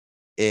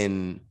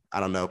I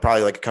don't know,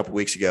 probably like a couple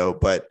weeks ago,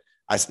 but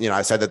I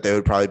said that they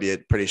would probably be a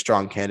pretty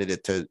strong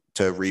candidate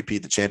to repeat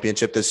the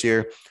championship this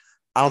year.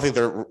 I don't think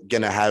they're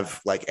going to have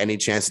like any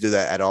chance to do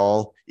that at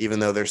all, even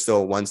though they're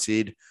still a 1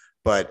 seed.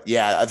 But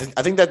yeah,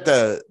 I think that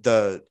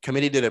the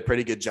committee did a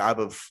pretty good job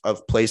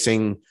of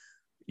placing,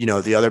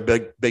 the other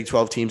Big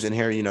 12 teams in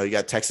here. You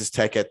got Texas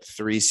Tech at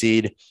 3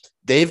 seed.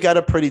 They've got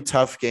a pretty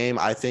tough game.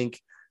 I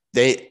think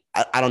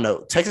I don't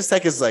know. Texas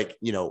Tech is like,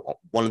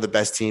 one of the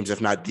best teams,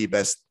 if not the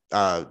best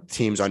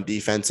teams on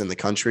defense in the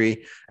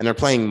country. And they're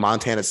playing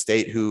Montana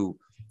State, who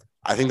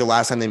I think the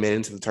last time they made it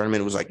into the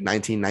tournament was like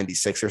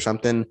 1996 or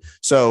something.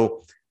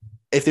 So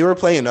if they were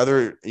playing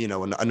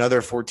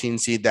another 14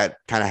 seed that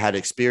kind of had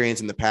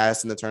experience in the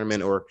past in the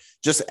tournament, or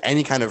just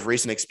any kind of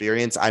recent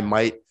experience, I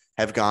might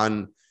have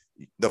gone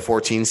the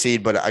 14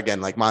 seed. But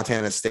again, like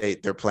Montana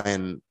State, they're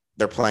playing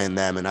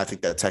them. And I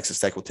think that Texas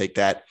Tech will take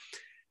that.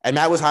 And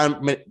Matt was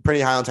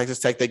pretty high on Texas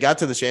Tech. They got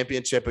to the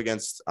championship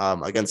against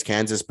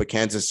Kansas, but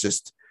Kansas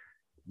just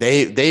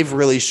they've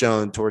really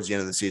shown towards the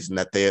end of the season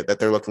that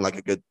they're looking like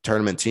a good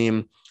tournament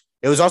team.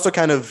 It was also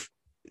kind of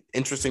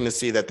interesting to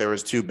see that there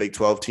was 2 Big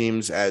 12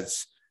 teams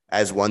as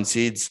 1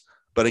 seeds,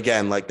 but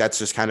again, like that's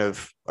just kind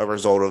of a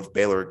result of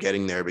Baylor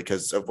getting there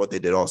because of what they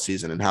did all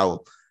season and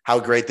how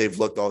great they've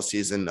looked all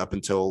season up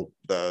until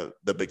the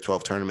Big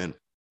 12 tournament.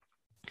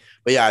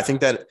 But yeah, I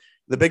think that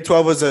the Big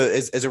 12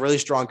 is a really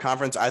strong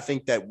conference. I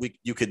think that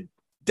you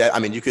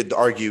could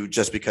argue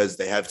just because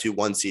they have 2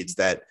 1 seeds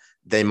that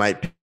they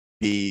might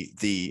be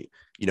the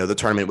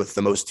tournament with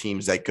the most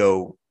teams that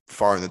go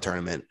far in the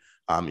tournament.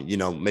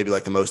 Maybe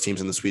like the most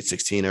teams in the Sweet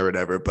 16 or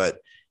whatever. But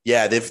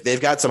yeah,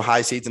 they've got some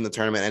high seeds in the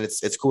tournament, and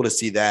it's cool to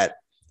see that.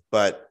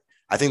 But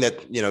I think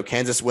that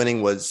Kansas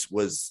winning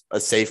was a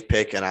safe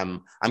pick, and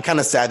I'm kind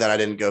of sad that I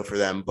didn't go for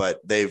them.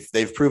 But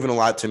they've proven a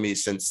lot to me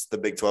since the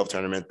Big 12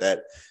 tournament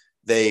that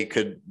they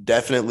could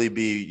definitely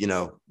be,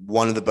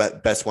 one of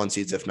the best 1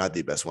 seeds, if not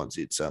the best 1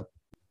 seed. So,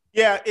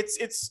 yeah,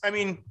 I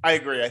mean, I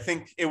agree. I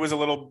think it was a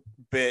little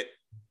bit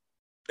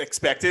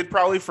expected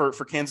probably for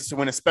Kansas to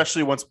win,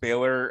 especially once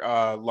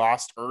Baylor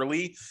lost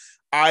early.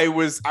 I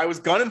was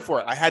gunning for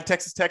it. I had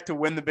Texas Tech to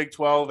win the Big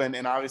 12,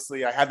 and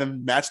obviously I had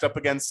them matched up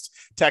against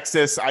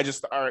Texas.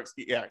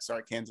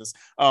 Kansas.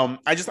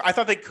 I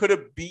thought they could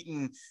have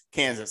beaten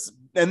Kansas,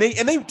 and they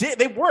did.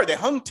 They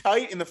hung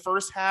tight in the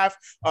first half.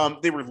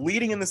 They were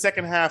leading in the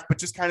second half, but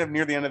just kind of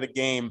near the end of the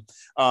game,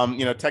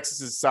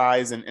 Texas's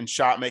size and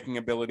shot making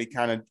ability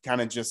kind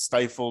of just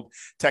stifled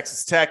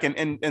Texas Tech,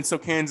 and so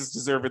Kansas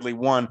deservedly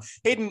won.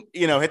 Hayden,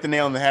 hit the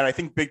nail on the head. I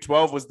think Big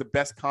 12 was the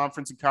best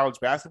conference in college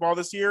basketball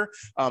this year.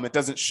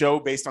 It doesn't show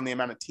based on the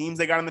amount of teams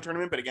they got in the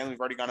tournament, but again, we've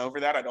already gone over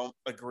that. I don't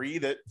agree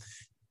that.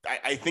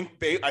 I think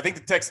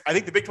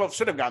the Big 12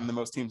 should have gotten the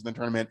most teams in the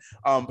tournament,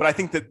 but I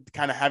think that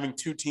kind of having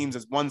two teams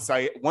as one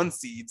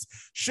seeds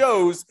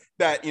shows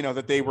that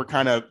that they were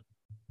kind of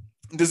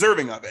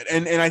deserving of it.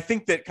 And I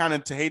think that kind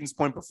of to Hayden's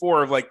point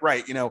before of like,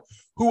 right,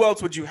 who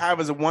else would you have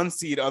as a one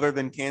seed other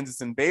than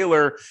Kansas and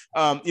Baylor?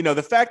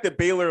 The fact that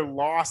Baylor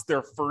lost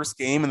their first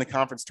game in the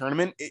conference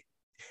tournament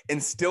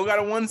and still got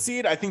a one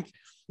seed, I think.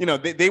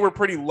 They were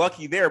pretty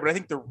lucky there, but I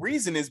think the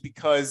reason is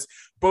because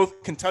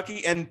both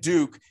Kentucky and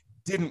Duke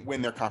didn't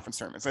win their conference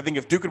tournaments. I think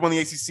if Duke had won the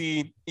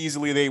ACC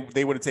easily,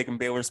 they would have taken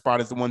Baylor's spot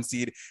as the one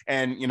seed.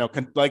 And,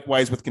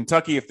 likewise with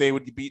Kentucky, if they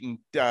would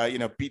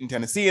have beaten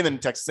Tennessee and then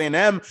Texas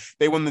A&M,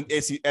 they won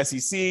the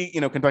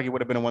SEC, Kentucky would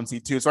have been a one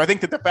seed too. So I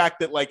think that the fact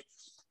that like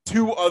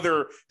two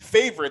other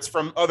favorites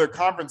from other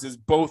conferences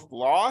both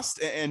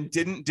lost and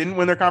didn't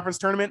win their conference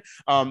tournament.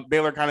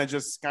 Baylor kind of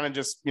just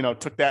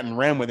took that and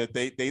ran with it.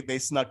 They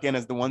snuck in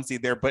as the one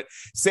seed there. But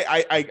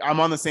I'm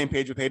on the same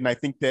page with Hayden. I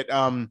think that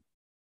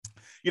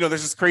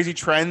there's this crazy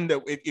trend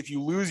that if you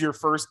lose your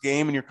first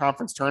game in your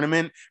conference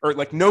tournament, or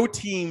like no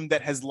team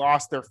that has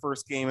lost their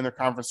first game in their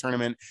conference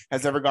tournament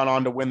has ever gone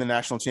on to win the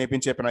national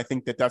championship. And I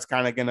think that that's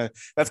kind of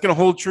gonna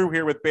hold true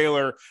here with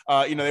Baylor.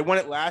 They won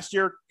it last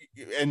year,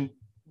 and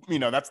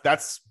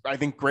that's I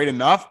think great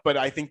enough, but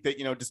I think that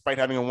despite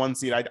having a one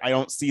seed, I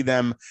don't see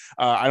them.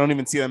 I don't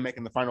even see them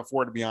making the Final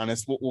Four, to be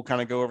honest. We'll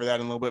kind of go over that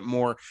in a little bit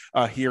more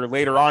here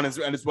later on,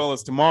 as well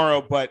as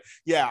tomorrow. But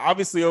yeah,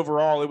 obviously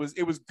overall, it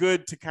was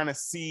good to kind of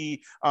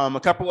see a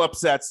couple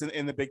upsets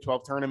in the Big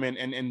 12 tournament,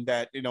 and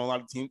that a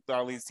lot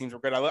of these teams were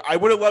good. I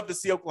would have loved to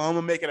see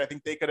Oklahoma make it. I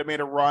think they could have made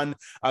a run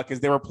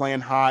because they were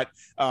playing hot.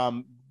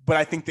 But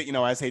I think that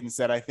as Hayden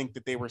said, I think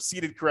that they were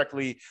seeded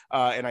correctly,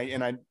 and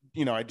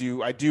I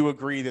do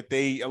agree that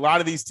a lot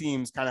of these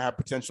teams kind of have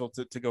potential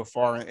to go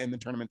far in the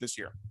tournament this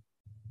year.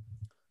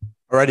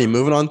 Alrighty,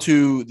 moving on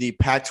to the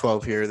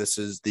Pac-12 here. This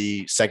is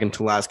the second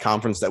to last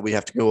conference that we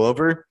have to go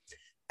over,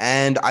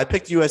 and I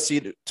picked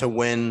USC to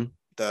win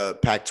the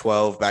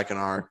Pac-12 back in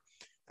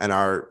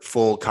our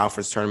full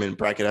conference tournament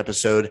bracket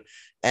episode,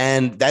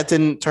 and that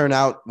didn't turn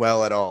out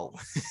well at all.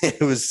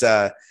 It was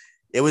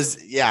they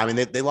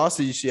lost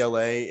to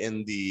UCLA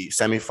in the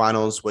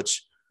semifinals,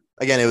 which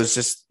again, it was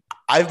just,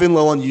 I've been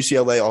low on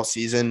UCLA all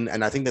season.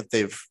 And I think that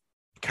they've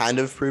kind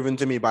of proven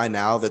to me by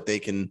now that they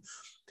can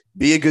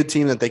be a good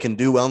team, that they can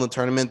do well in the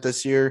tournament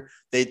this year.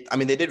 They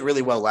did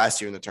really well last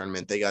year in the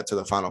tournament. They got to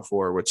the Final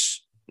Four,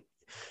 which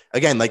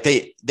again, like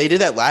they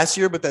did that last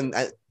year, but then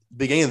at the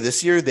beginning of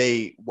this year,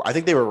 I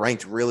think they were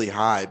ranked really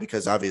high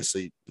because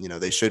obviously,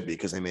 they should be,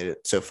 because they made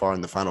it so far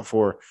in the Final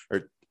Four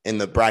or in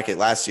the bracket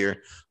last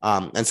year.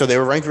 And so they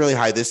were ranked really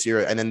high this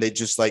year. And then they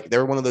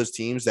were one of those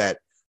teams that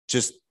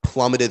just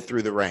plummeted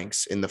through the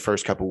ranks in the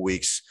first couple of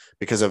weeks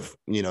because of,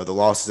 the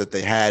losses that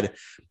they had.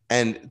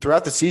 And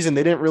throughout the season,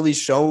 they didn't really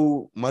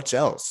show much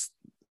else.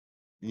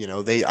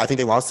 I think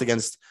they lost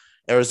against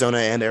Arizona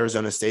and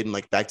Arizona State in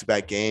like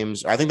back-to-back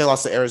games. I think they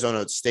lost to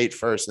Arizona State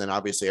first, and then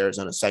obviously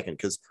Arizona second.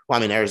 Cause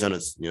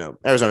Arizona's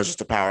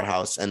just a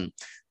powerhouse and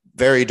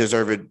very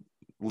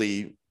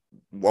deservedly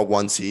a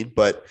one seed,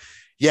 but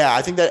yeah,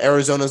 I think that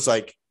Arizona's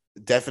like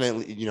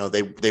definitely,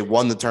 they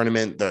won the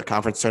tournament, the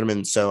conference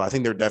tournament. So I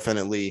think they're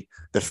definitely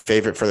the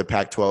favorite for the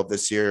Pac-12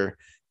 this year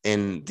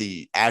in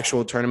the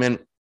actual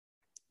tournament.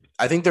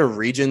 I think their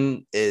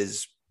region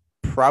is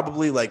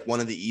probably like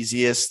one of the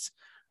easiest,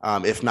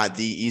 if not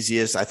the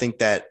easiest. I think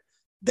that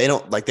they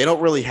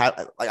don't really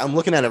have, like, I'm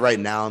looking at it right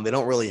now and they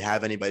don't really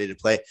have anybody to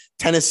play.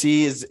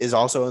 Tennessee is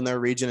also in their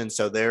region. And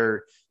so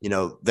they're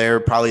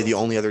probably the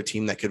only other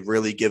team that could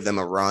really give them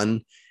a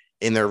run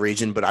in their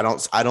region, but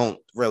I don't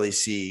really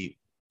see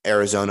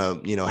Arizona,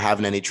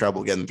 having any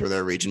trouble getting through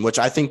their region, which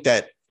I think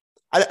that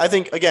I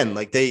think again,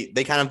 like they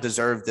kind of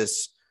deserve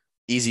this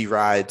easy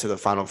ride to the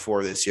Final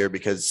Four this year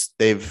because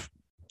they've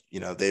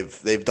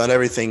done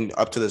everything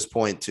up to this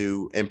point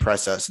to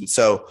impress us. And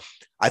so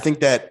I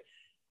think that,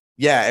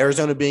 yeah,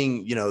 Arizona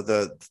being,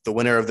 the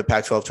winner of the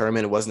Pac-12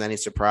 tournament, it wasn't any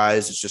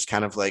surprise. It's just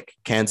kind of like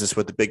Kansas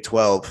with the Big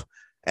 12.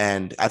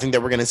 And I think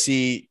that we're going to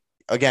see,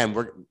 again,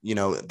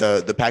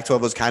 the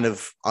Pac-12 was kind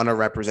of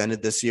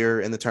underrepresented this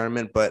year in the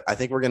tournament, but I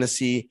think we're going to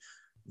see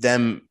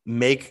them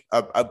make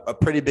a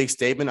pretty big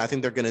statement. I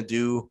think they're going to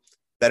do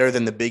better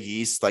than the Big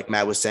East. Like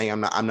Matt was saying,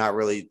 I'm not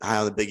really high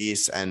on the Big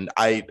East, and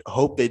I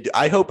hope they do.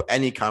 I hope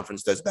any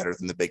conference does better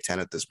than the Big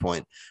Ten at this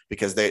point,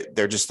 because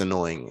they're just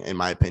annoying in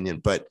my opinion.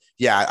 But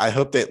yeah, I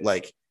hope that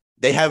like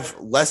they have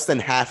less than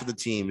half of the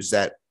teams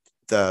that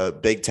the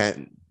Big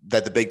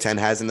Ten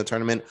has in the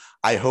tournament.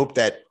 I hope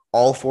that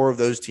all 4 of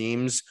those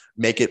teams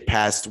make it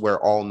past where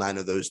all 9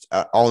 of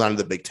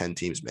the Big Ten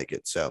teams make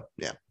it. So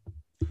yeah.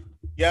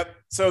 Yep.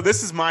 So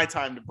this is my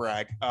time to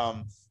brag.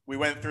 We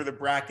went through the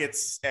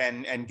brackets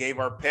and gave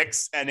our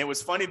picks, and it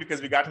was funny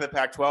because we got to the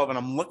Pac-12 and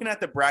I'm looking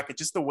at the bracket,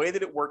 just the way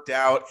that it worked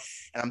out,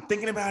 and I'm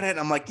thinking about it and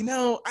I'm like,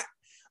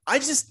 I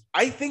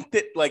think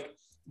that like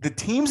the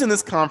teams in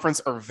this conference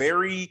are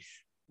very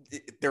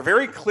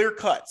clear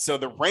cut. So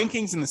the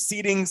rankings and the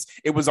seedings,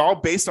 it was all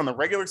based on the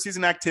regular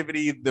season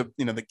activity,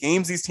 the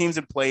games these teams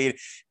had played.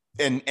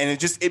 And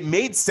it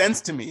made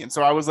sense to me. And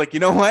so I was like, you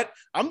know what?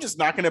 I'm just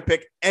not going to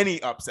pick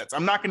any upsets.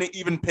 I'm not going to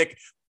even pick,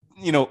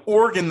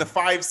 Oregon, the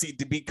 5 seed,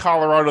 to beat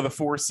Colorado, the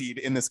 4 seed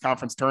in this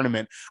conference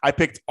tournament. I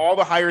picked all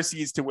the higher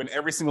seeds to win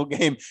every single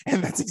game,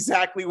 and that's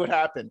exactly what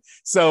happened.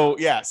 So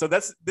yeah, so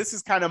this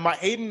is kind of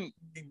Hayden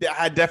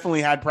had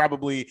definitely had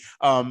probably,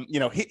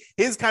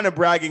 his kind of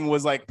bragging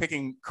was like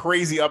picking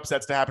crazy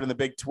upsets to happen in the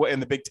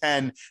Big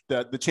Ten,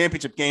 the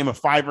championship game of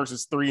 5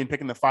 versus 3, and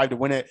picking the 5 to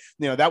win it.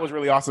 That was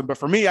really awesome. But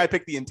for me, I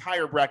picked the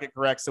entire bracket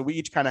correct, so we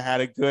each kind of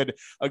had a good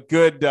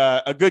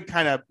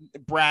kind of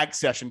brag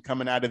session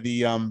coming out of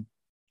the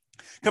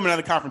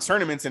conference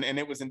tournaments, and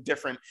it was in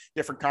different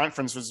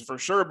conferences for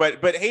sure.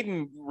 But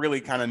Hayden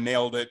really kind of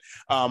nailed it.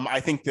 I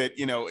think that,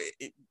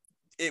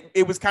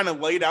 it was kind of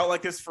laid out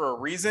like this for a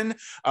reason.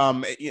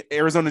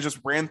 Arizona just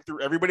ran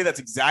through everybody. That's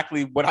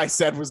exactly what I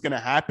said was going to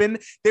happen.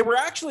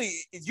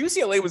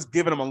 UCLA was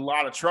giving them a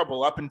lot of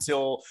trouble up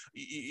until,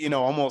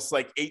 almost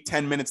like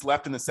 8-10 minutes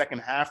left in the second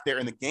half there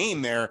in the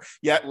game there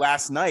yet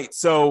last night.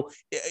 So,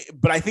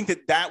 but I think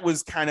that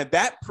was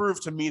that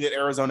proved to me that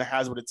Arizona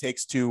has what it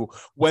takes to,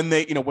 when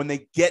they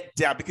get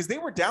down, because they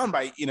were down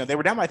by,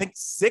 I think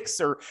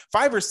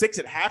 5 or 6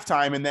 at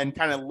halftime. And then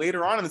kind of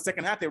later on in the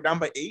second half, they were down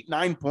by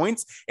 8-9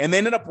 points, and they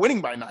ended up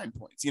winning by 9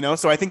 points,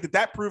 so I think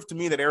that proved to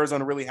me that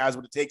Arizona really has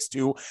what it takes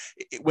to,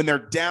 when they're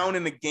down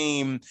in the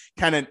game,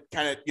 kind of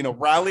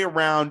rally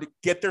around,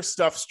 get their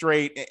stuff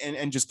straight,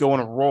 and just go on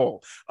a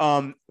roll.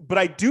 But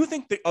I do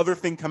think the other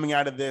thing coming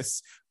out of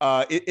this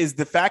is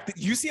the fact that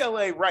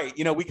UCLA, right,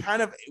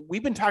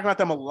 we've been talking about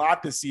them a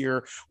lot this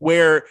year,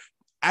 where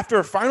after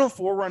a Final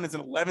Four run as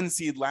an 11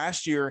 seed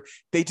last year,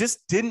 they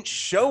just didn't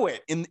show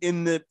it in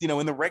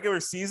the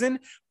regular season.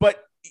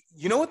 But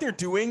you know what they're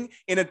doing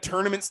in a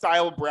tournament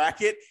style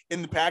bracket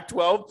in the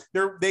Pac-12?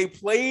 They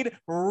played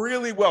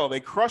really well.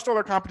 They crushed all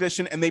their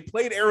competition, and they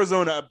played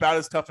Arizona about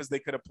as tough as they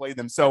could have played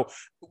them. So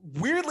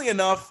weirdly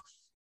enough,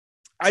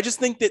 I just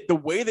think that the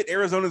way that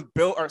Arizona's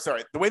built,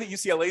 the way that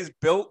UCLA is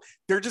built,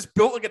 they're just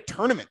built like a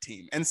tournament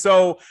team. And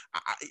so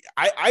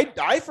I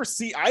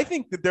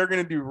think that they're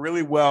going to do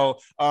really well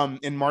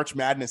in March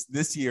Madness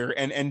this year.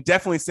 And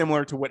definitely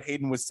similar to what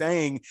Hayden was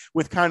saying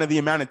with kind of the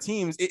amount of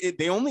teams,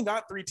 they only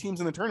got 3 teams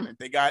in the tournament.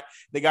 They got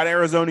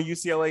Arizona,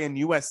 UCLA, and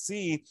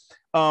USC.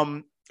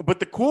 But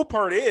the cool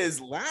part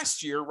is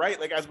last year, right?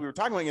 Like, as we were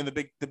talking about,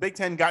 the Big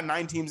Ten got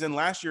 9 teams in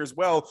last year as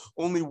well.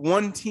 Only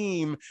 1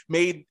 team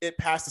made it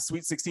past the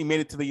Sweet 16,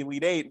 made it to the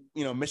Elite 8.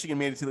 Michigan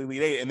made it to the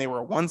Elite 8, and they were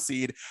a 1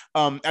 seed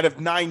out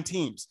of 9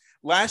 teams.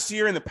 Last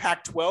year in the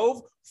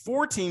Pac-12,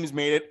 4 teams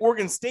made it.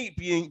 Oregon State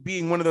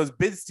being one of those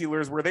bid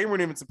stealers where they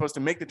weren't even supposed to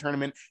make the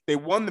tournament. They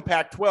won the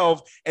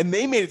Pac-12, and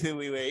they made it to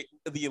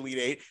the Elite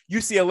 8.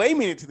 UCLA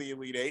made it to the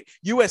Elite 8.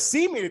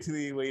 USC made it to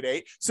the Elite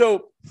 8.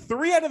 So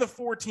 3 out of the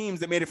 4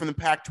 teams that made it from the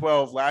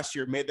Pac-12 last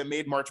year that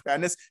made March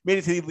Madness made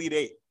it to the Elite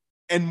 8.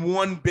 And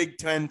 1 Big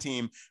Ten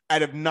team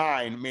out of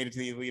 9 made it to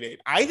the Elite 8.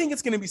 I think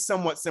it's going to be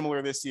somewhat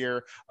similar this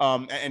year.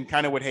 And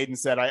kind of what Hayden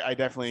said, I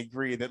definitely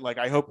agree that, like,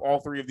 I hope all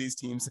 3 of these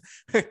teams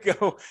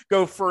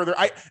go further.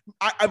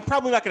 I'm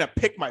probably not going to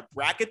pick my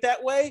bracket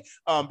that way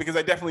because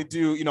I definitely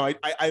do.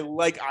 I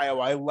like Iowa.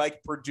 I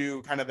like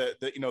Purdue, kind of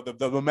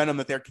the momentum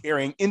that they're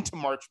carrying into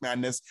March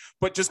Madness,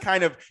 but just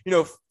kind of,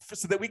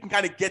 so that we can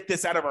kind of get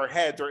this out of our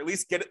heads, or at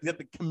least get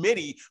the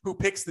committee who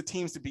picks the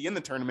teams to be in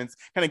the tournaments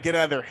kind of get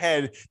out of their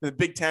head that the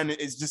Big Ten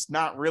is just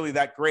not really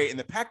that great. And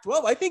the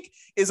Pac-12, I think,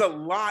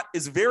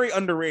 is very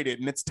underrated.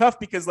 And it's tough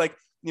because, like,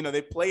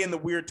 they play in the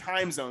weird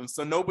time zones.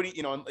 So nobody,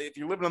 if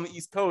you're living on the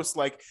East Coast,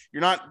 like,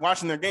 you're not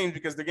watching their games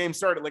because their games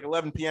start at like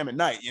 11 p.m. at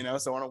night,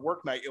 so on a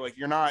work night,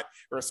 you're not,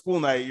 or a school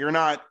night,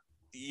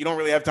 you don't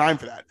really have time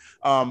for that.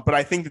 But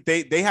I think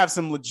that they have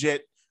some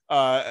legit,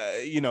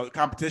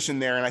 competition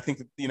there. And I think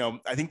that,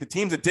 I think the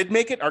teams that did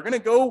make it are going to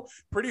go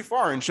pretty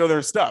far and show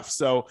their stuff.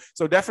 So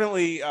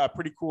definitely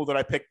pretty cool that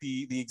I picked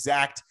the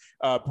exact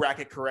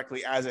bracket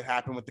correctly as it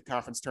happened with the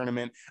conference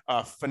tournament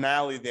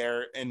finale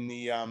there in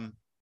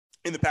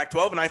the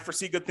Pac-12. And I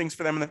foresee good things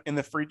for them in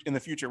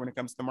the future when it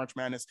comes to the March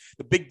Madness,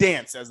 the big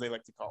dance, as they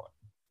like to call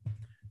it.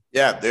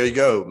 Yeah, there you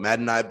go. Matt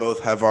and I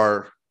both have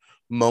our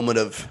moment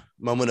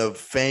of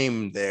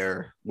fame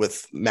there,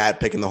 with Matt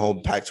picking the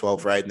whole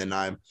Pac-12 right, and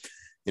then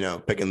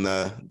picking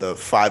the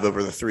 5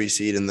 over the 3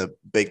 seed in the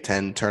Big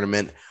Ten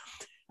tournament.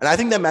 And I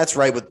think that Matt's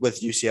right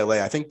with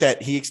UCLA. I think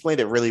that he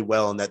explained it really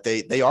well, and that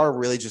they are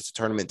really just a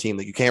tournament team.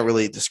 Like, you can't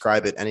really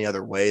describe it any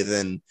other way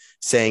than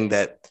saying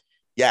that,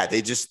 yeah,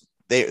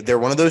 they're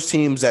one of those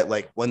teams that,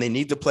 like, when they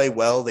need to play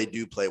well, they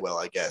do play well,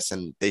 I guess.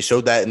 And they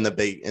showed that in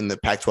the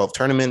Pac-12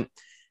 tournament.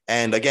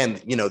 And again,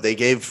 they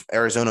gave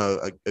Arizona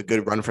a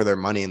good run for their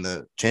money in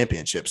the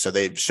championship. So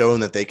they've shown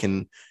that they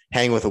can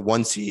hang with a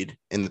 1 seed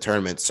in the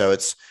tournament. So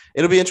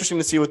it'll be interesting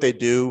to see what they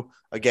do.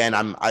 Again,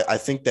 I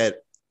think that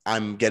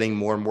I'm getting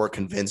more and more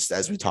convinced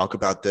as we talk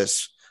about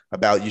this,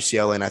 about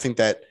UCLA. And I think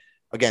that,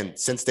 again,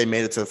 since they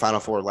made it to the Final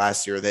Four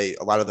last year,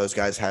 a lot of those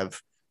guys have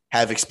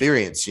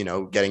experience,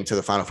 getting to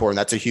the Final Four. And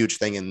that's a huge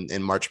thing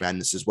in March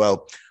Madness as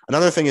well.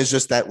 Another thing is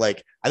just that,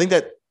 like, I think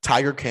that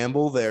Tiger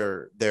Campbell,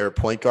 their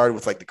point guard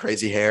with, like, the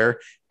crazy hair,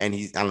 and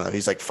I don't know,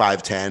 he's like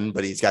 5'10",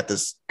 but he's got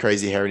this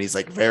crazy hair, and he's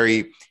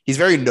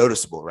very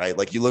noticeable, right?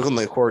 Like, you look on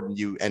the court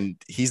and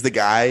he's the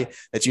guy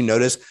that you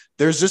notice.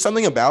 There's just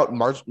something about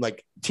March,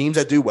 like, teams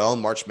that do well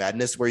in March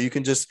Madness, where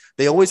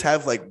they always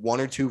have like 1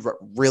 or 2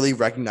 really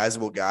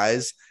recognizable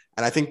guys.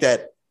 And I think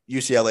that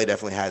UCLA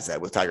definitely has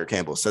that with Tiger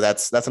Campbell. So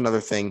that's another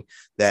thing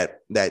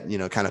that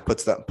kind of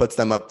puts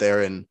them up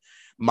there in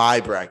my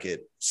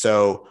bracket.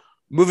 So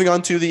moving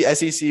on to the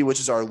SEC,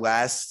 which is our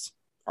last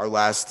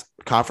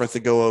conference to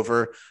go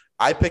over.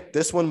 I picked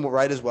this one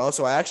right as well.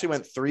 So I actually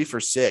went 3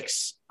 for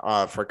 6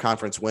 for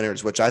conference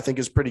winners, which I think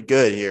is pretty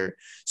good here.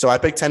 So I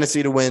picked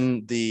Tennessee to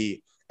win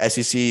the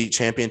SEC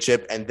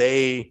championship, and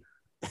they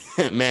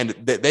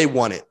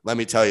won it. Let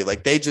me tell you,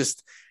 like,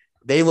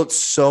 they looked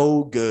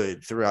so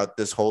good throughout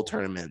this whole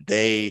tournament.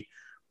 I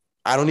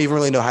don't even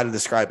really know how to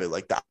describe it.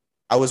 Like,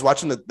 I was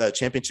watching the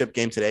championship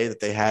game today that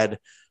they had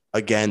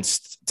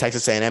against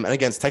Texas A&M, and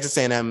against Texas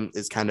A&M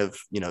is kind of,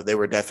 they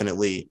were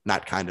definitely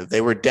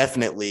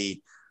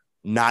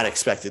not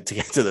expected to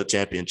get to the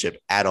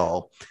championship at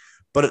all.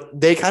 But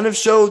they kind of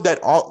showed that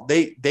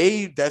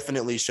they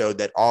definitely showed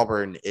that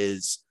Auburn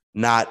is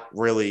not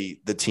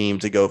really the team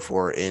to go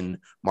for in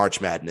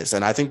March Madness.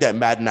 And I think that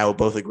Matt and I will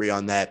both agree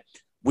on that.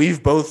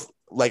 We've both,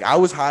 like, I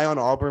was high on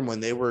Auburn when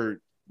they were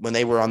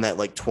on that,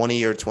 like,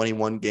 20 or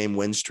 21 game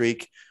win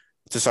streak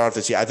to start off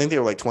this year. I think they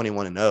were like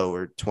 21-0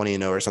 or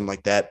 20-0 or something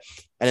like that.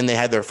 And then they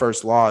had their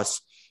first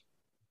loss.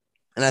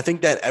 And I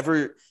think that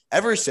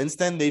ever since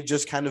then, they've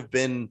just kind of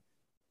been,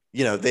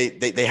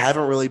 they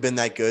haven't really been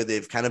that good.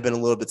 They've kind of been a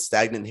little bit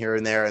stagnant here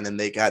and there. And then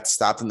they got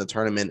stopped in the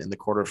tournament in the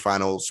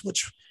quarterfinals,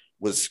 which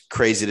was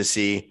crazy to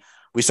see.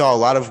 We saw a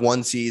lot of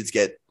 1 seeds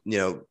get,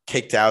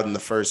 kicked out in the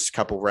first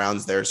couple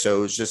rounds there. So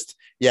it was just,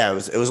 it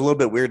was a little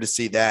bit weird to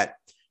see that.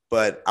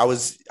 But I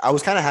was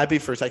kind of happy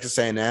for Texas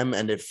A&M.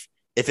 And if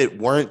it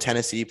weren't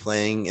Tennessee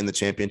playing in the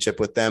championship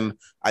with them,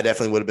 I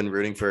definitely would have been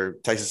rooting for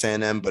Texas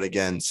A&M. But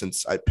again,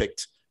 since I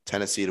picked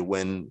Tennessee to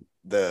win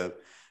the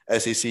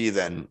SEC,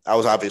 then I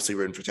was obviously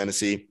rooting for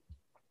Tennessee.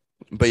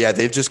 But yeah,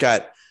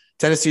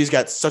 Tennessee's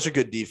got such a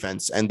good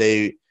defense, and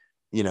they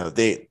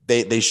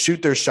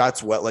shoot their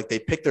shots well. Like, they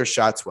pick their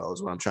shots well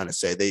is what I'm trying to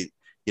say. They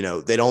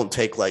don't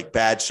take, like,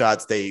 bad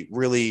shots. They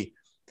really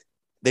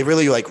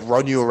like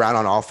run you around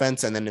on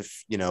offense. And then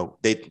if,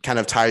 they kind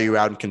of tire you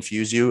out and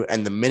confuse you.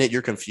 And the minute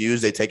you're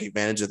confused, they take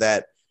advantage of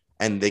that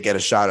and they get a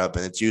shot up.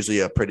 And it's usually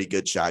a pretty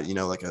good shot,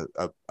 like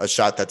a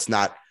shot that's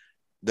not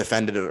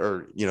defended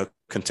or,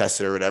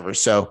 contested or whatever.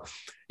 So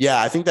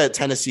yeah, I think that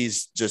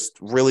Tennessee's just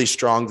really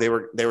strong. They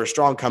were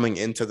strong coming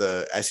into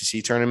the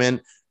SEC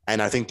tournament. And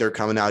I think they're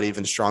coming out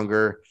even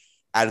stronger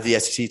out of the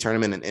SEC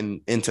tournament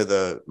and into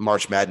the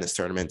March Madness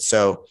tournament.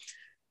 So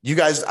you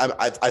guys,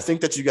 I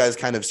think that you guys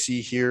kind of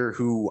see here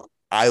who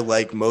I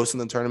like most in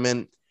the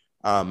tournament.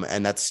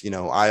 And that's,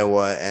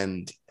 Iowa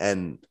and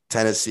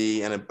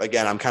Tennessee. And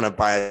again, I'm kind of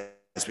biased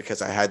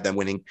because I had them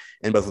winning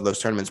in both of those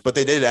tournaments, but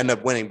they did end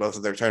up winning both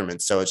of their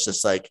tournaments. So it's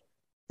just like,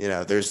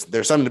 there's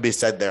something to be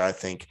said there, I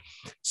think.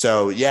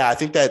 So yeah, I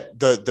think that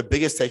the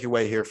biggest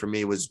takeaway here for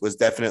me was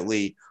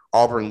definitely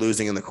Auburn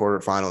losing in the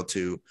quarterfinal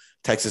to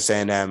Texas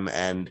A&M,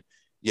 and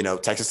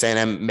Texas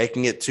A&M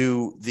making it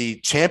to the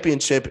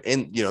championship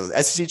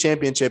the SEC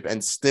championship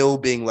and still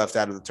being left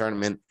out of the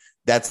tournament.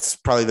 That's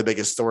probably the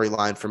biggest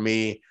storyline for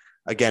me.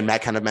 Again,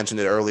 Matt kind of mentioned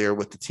it earlier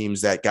with the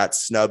teams that got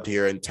snubbed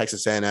here, and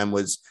Texas A&M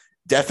was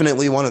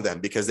definitely one of them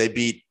because they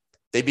beat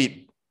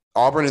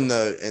Auburn in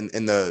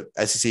the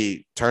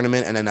SEC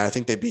tournament, and then I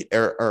think they beat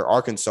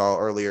Arkansas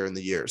earlier in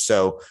the year.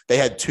 So they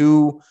had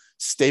 2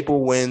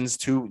 staple wins,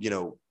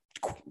 2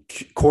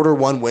 quarter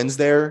 1 wins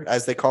there,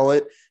 as they call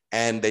it,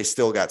 and they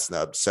still got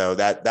snubbed. So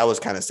that was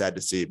kind of sad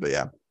to see, but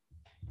yeah.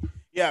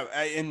 Yeah,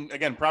 and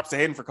again, props to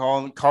Hayden for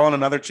calling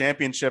another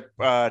championship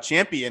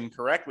champion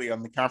correctly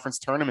on the conference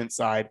tournament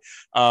side.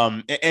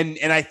 And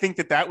I think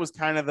that was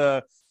kind of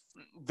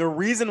the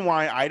reason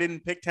why I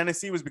didn't pick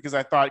Tennessee was because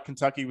I thought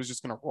Kentucky was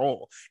just going to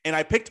roll, and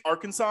I picked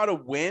Arkansas to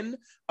win.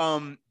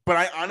 But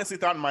I honestly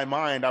thought in my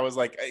mind, I was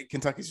like, hey,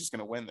 Kentucky's just going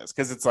to win this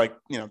because it's like,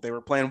 they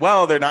were playing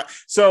well. They're not.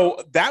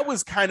 So that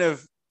was kind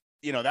of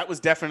that was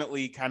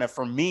definitely kind of,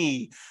 for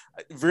me,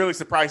 really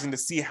surprising to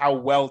see how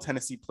well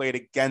Tennessee played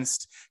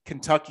against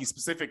Kentucky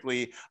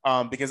specifically,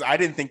 because I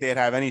didn't think they'd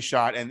have any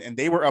shot, and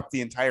they were up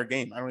the entire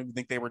game. I don't even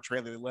think they were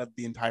trailing. They led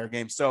the entire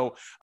game. So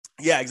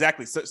yeah,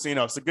 exactly. So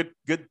it's a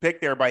good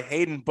pick there by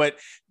Hayden,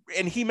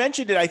 and he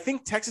mentioned it. I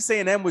think Texas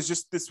A&M was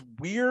just this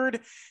weird,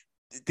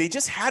 they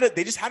just had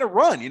a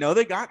run,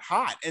 they got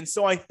hot. And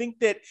so I think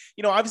that,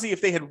 obviously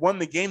if they had won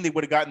the game, they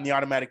would have gotten the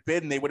automatic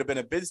bid and they would have been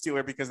a bid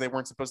stealer because they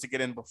weren't supposed to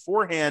get in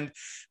beforehand.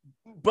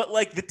 But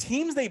like the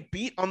teams they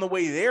beat on the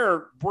way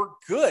there were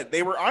good.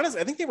 They were honest.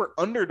 I think they were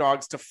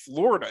underdogs to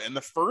Florida in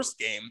the first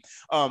game.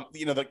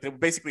 They were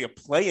basically a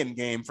play-in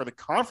game for the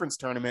conference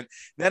tournament.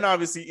 Then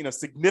obviously,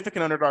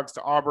 significant underdogs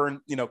to Auburn,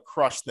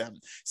 crushed them.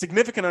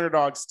 Significant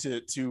underdogs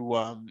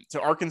to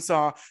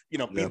Arkansas,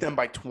 beat them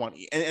by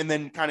 20. And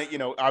then kind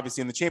of,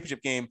 obviously in the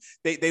championship game,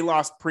 they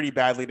lost pretty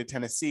badly to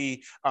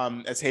Tennessee.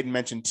 As Hayden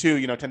mentioned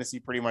too, Tennessee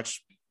pretty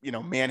much,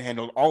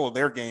 manhandled all of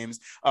their games.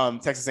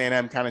 Texas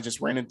A&M kind of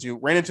just ran into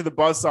the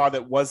buzzsaw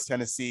that was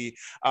Tennessee.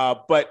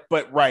 But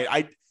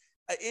right,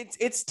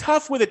 it's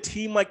tough with a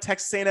team like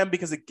Texas A&M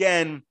because,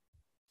 again,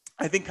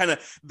 I think kind of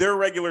their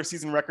regular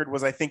season record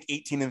was, I think,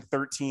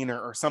 18-13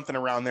 or something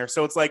around there.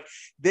 So it's like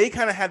they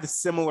kind of had the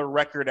similar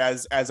record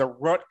as a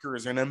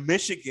Rutgers and a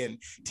Michigan,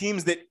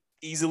 teams that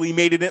easily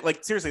made it in.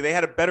 Like, seriously, they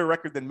had a better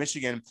record than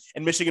Michigan,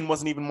 and Michigan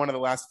wasn't even one of the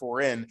last four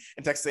in,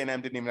 and Texas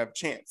A&M didn't even have a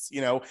chance.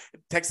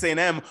 Texas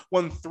A&M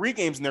won 3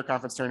 games in their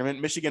conference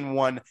tournament. Michigan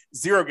won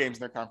 0 games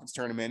in their conference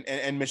tournament,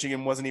 and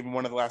Michigan wasn't even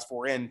one of the last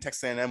 4 in.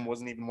 Texas A&M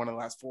wasn't even one of the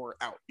last 4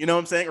 out. You know what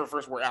I'm saying? Or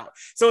first 4 out.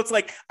 So it's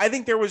like, I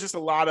think there was just a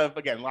lot of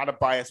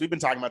bias. We've been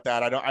talking about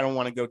that. I don't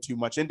want to go too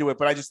much into it,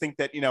 but I just think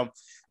that,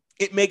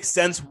 it makes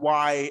sense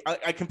why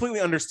I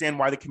completely understand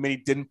why the committee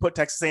didn't put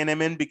Texas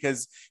A&M in,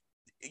 because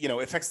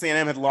if Texas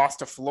A&M had lost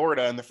to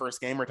Florida in the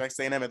first game, or Texas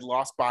A&M had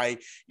lost by,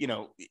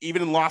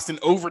 even lost in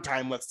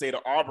overtime, let's say,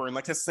 to Auburn,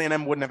 like Texas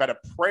A&M wouldn't have had a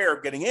prayer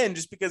of getting in,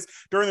 just because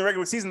during the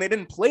regular season they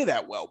didn't play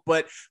that well.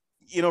 But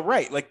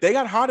right, like they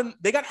got hot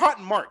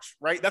in March,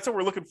 right? That's what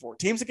we're looking for.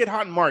 Teams that get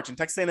hot in March, and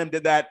Texas A&M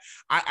did that.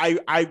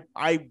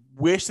 I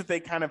wish that they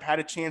kind of had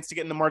a chance to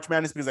get into March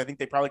Madness, because I think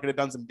they probably could have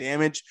done some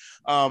damage.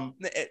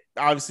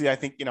 Obviously, I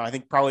think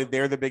probably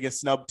they're the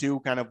biggest snub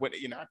too. Kind of what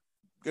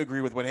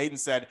agree with what Hayden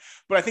said,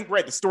 but I think,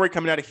 right, the story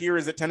coming out of here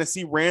is that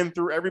Tennessee ran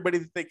through everybody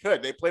that they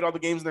could. They played all the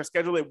games in their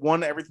schedule. They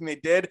won everything they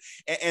did,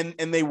 and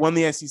they won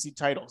the SEC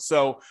title.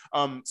 So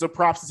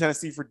props to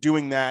Tennessee for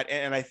doing that.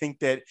 And I think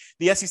that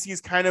the SEC is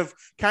kind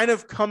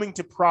of coming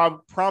to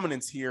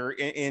prominence here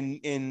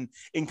in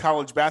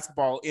college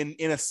basketball, in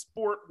a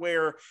sport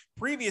where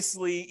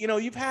previously,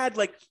 you've had,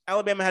 like,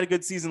 Alabama had a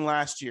good season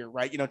last year,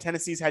 right?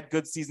 Tennessee's had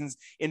good seasons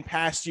in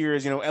past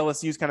years.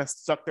 LSU's kind of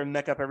stuck their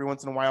neck up every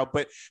once in a while,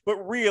 but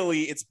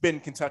really it's been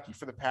Kentucky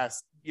for the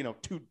past,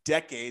 2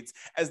 decades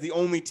as the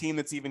only team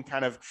that's even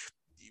kind of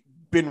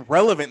been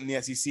relevant in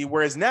the SEC.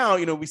 Whereas now,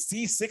 we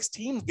see 6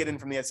 teams get in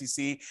from the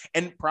SEC,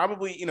 and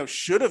probably,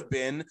 should have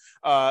been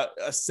a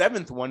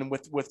 7th one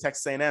with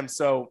Texas A&M.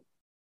 So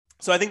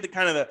I think that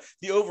kind of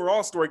the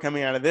overall story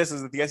coming out of this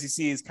is that the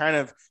SEC is kind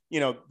of,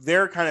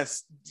 they're kind of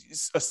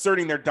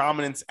asserting their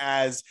dominance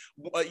as,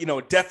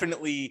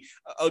 definitely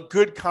a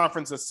good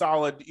conference, a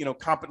solid, a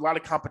lot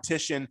of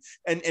competition,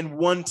 and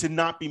one to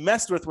not be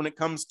messed with when it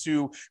comes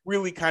to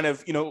really kind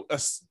of,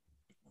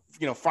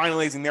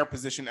 finalizing their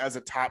position as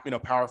a top,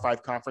 Power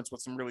 5 conference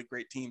with some really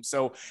great teams.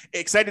 So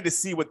excited to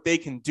see what they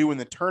can do in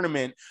the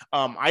tournament.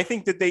 I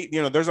think that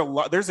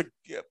there's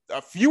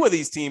a few of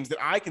these teams that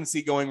I can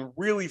see going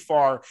really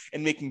far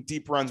and making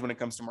deep runs when it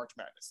comes to March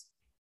Madness.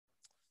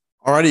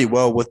 Alrighty.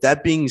 Well, with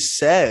that being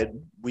said,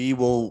 we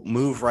will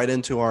move right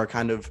into our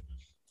kind of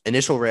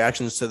initial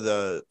reactions to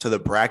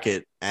the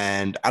bracket.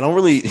 And I don't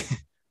really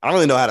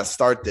know how to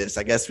start this.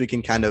 I guess we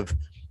can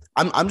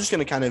I'm just going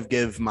to kind of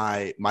give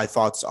my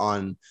thoughts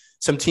on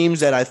some teams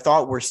that I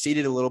thought were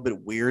seeded a little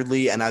bit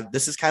weirdly. And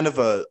this is kind of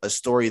a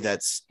story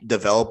that's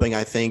developing,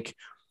 I think.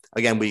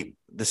 Again,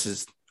 this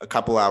is a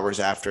couple hours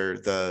after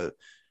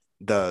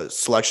the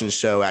selection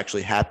show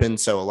actually happened.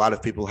 So a lot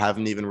of people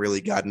haven't even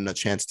really gotten a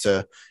chance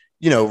to,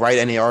 write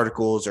any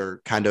articles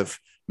or kind of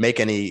make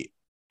any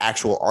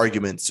actual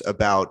arguments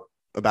about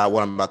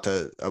what I'm about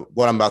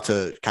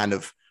to kind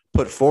of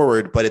put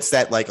forward. But it's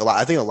that, like,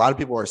 I think a lot of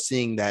people are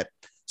seeing that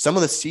some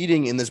of the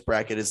seeding in this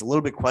bracket is a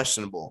little bit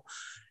questionable.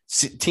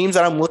 Teams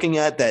that I'm looking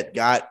at that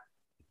got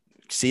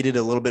seeded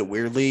a little bit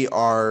weirdly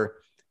are,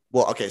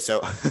 well, okay.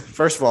 So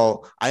first of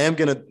all, I am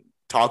going to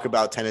talk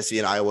about Tennessee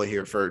and Iowa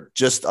here for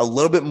just a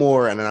little bit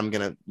more, and then I'm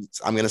going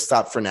to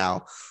stop for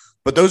now.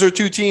 But those are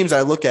 2 teams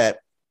I look at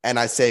and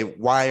I say,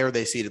 why are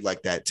they seeded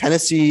like that?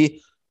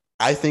 Tennessee,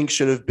 I think,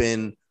 should have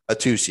been a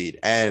 2 seed.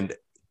 And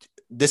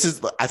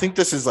I think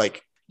this is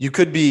like,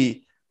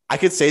 I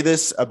could say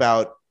this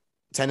about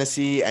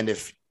Tennessee, and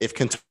if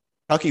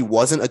Kentucky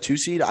wasn't a 2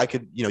 seed, I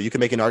could, you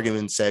could make an argument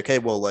and say, okay,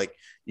 well, like,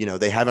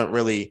 they haven't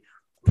really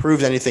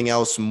proved anything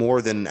else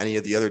more than any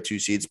of the other 2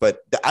 seeds, but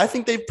I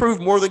think they've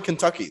proved more than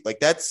Kentucky.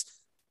 Like, that's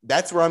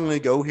where I'm going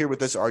to go here with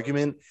this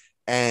argument.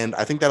 And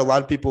I think that a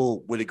lot of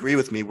people would agree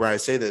with me where I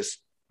say this.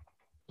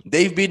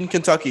 They've beaten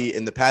Kentucky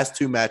in the past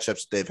 2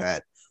 matchups they've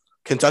had.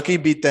 Kentucky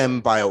beat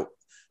them by,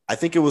 I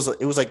think it was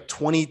like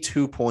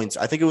 22 points.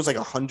 I think it was like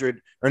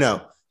 100 or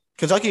no.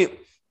 Kentucky,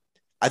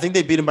 I think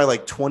they beat them by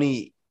like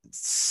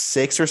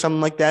 26 or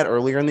something like that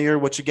earlier in the year,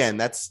 which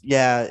again, it's,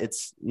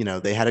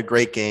 they had a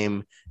great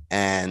game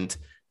and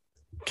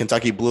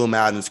Kentucky blew them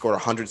out and scored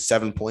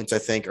 107 points, I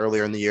think,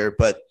 earlier in the year.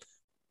 But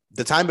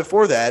the time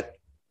before that,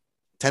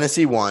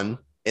 Tennessee won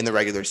in the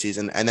regular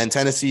season, and then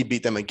Tennessee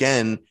beat them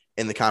again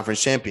in the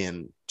conference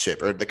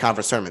championship or the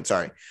conference tournament.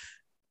 Sorry.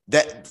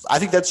 I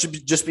think that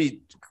should just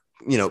be,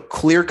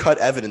 clear cut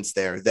evidence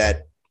there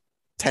that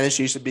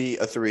Tennessee should be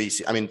a 3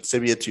 seed.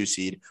 Should be a 2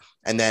 seed,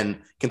 and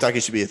then Kentucky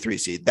should be a 3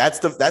 seed.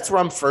 That's where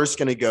I'm first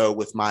going to go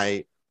with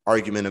my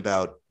argument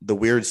about the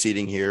weird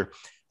seeding here.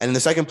 And in the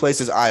second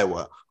place is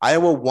Iowa.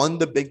 Iowa won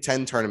the Big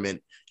Ten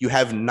tournament. You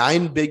have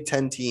 9 Big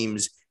Ten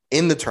teams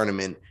in the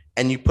tournament,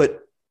 and you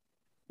put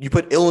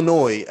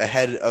Illinois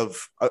ahead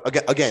of,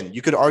 again,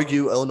 you could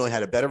argue Illinois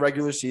had a better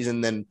regular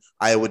season than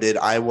Iowa did.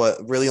 Iowa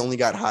really only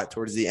got hot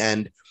towards the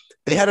end.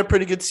 They had a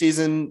pretty good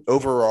season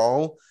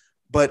overall,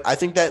 but I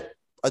think that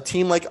a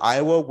team like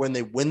Iowa, when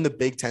they win the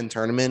Big Ten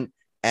tournament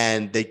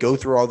and they go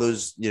through all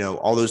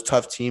those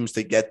tough teams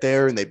to get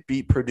there and they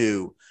beat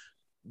Purdue,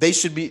 they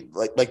should be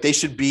they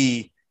should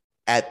be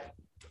at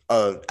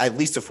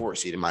least a 4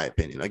 seed, in my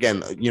opinion.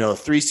 Again, a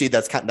 3 seed,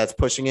 that's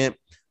pushing it.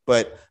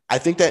 But I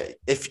think that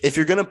if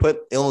you're going to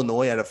put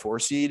Illinois at a 4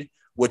 seed,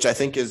 which I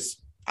think is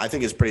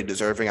pretty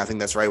deserving, I think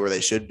that's right where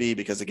they should be,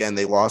 because again,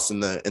 they lost in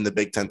the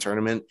Big Ten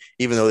tournament,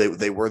 even though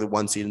they were the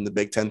 1 seed in the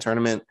Big Ten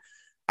tournament.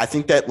 I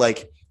think that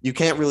you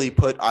can't really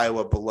put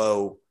Iowa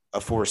below a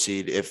 4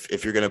 seed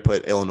if you're going to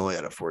put Illinois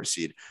at a 4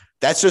 seed.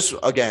 That's just,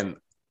 again,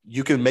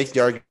 you can make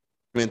the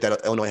argument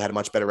that Illinois had a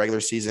much better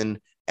regular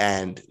season,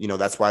 and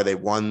that's why they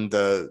won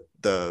the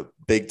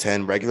Big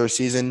Ten regular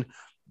season.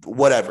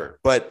 Whatever.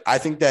 But I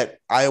think that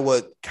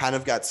Iowa kind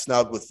of got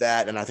snubbed with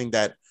that. And I think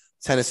that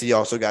Tennessee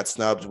also got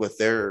snubbed with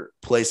their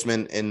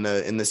placement in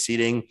the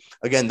seeding.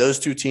 Again, those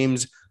 2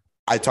 teams,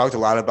 I talked a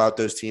lot about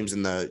those teams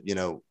in the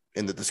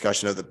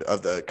discussion of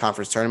the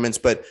conference tournaments,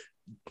 but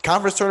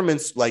conference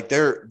tournaments,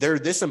 they're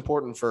this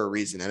important for a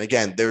reason. And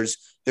again,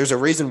 there's a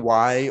reason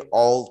why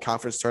all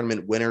conference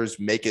tournament winners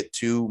make it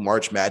to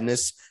March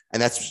Madness. And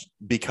that's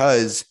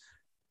because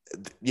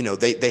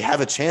they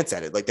have a chance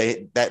at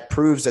it. That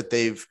proves that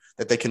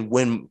they can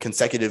win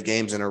consecutive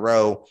games in a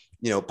row,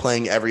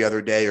 playing every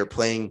other day or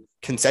playing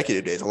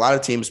consecutive days. A lot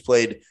of teams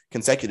played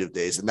consecutive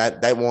days, and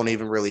that won't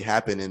even really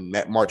happen in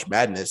March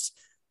Madness.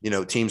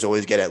 Teams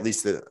always get at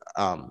least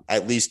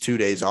 2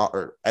 days off,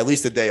 or at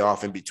least a day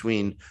off in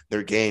between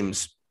their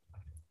games.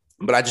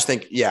 But I just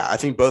think, I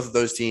think both of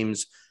those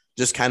teams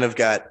just kind of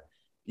got,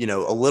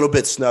 a little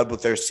bit snubbed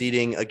with their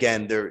seeding.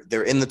 Again,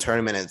 they're in the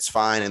tournament and it's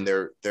fine, and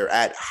they're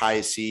at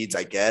high seeds,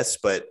 I guess.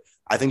 But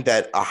I think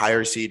that a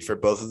higher seed for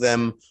both of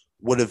them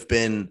would have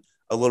been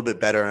a little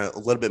bit better, a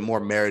little bit more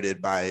merited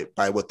by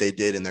what they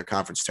did in their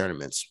conference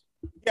tournaments.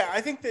 Yeah,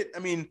 I think that,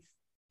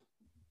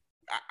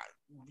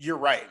 you're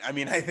right. I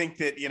think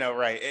that,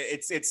 right.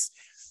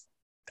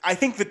 I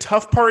think the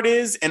tough part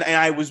is, and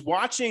I was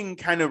watching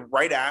kind of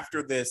right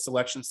after the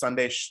Selection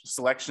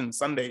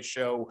Sunday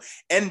show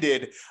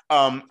ended.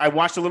 I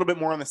watched a little bit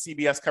more on the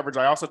CBS coverage.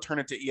 I also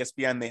turned it to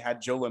ESPN. They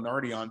had Joe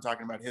Lunardi on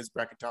talking about his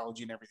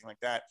bracketology and everything like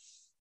that.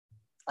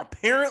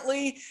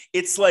 Apparently,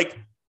 it's like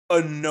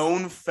a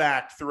known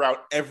fact throughout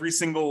every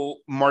single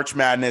March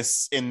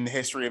Madness in the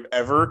history of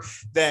ever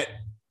that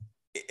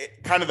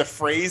kind of the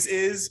phrase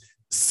is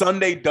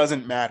Sunday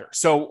doesn't matter.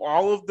 So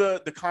all of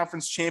the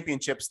conference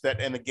championships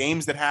and the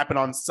games that happen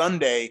on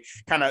Sunday,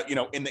 kind of,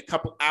 in the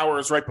couple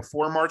hours right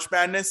before March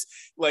Madness,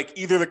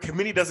 either the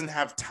committee doesn't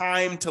have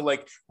time to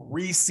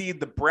reseed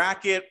the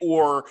bracket,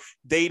 or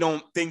they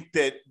don't think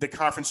that the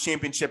conference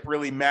championship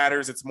really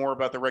matters. It's more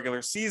about the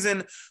regular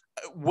season.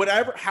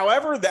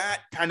 However that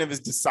kind of is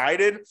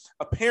decided,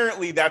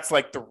 apparently that's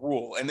the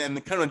rule. And then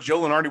kind of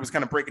Joe Lunardi was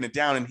kind of breaking it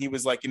down, and he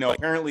was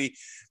apparently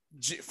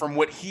from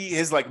what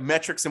his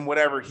metrics and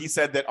whatever, he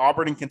said that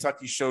Auburn and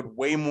Kentucky showed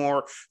way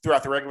more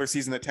throughout the regular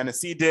season than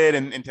Tennessee did.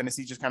 And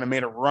Tennessee just kind of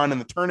made a run in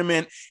the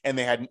tournament, and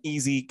they had an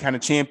easy kind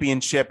of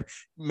championship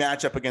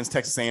matchup against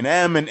Texas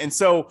A&M. And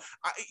so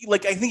I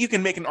think you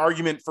can make an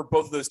argument for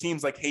both of those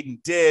teams like Hayden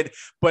did,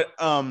 but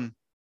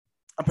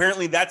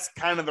apparently that's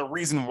kind of the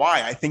reason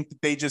why. I think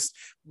that they just,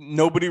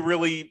 nobody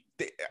really,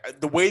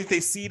 the way that they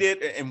seed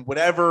it and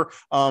whatever,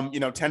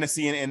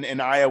 Tennessee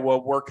and Iowa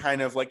were kind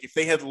of if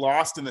they had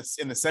lost in the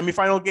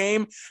semifinal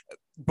game,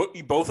 but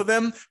both of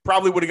them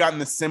probably would have gotten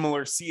the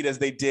similar seed as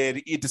they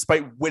did,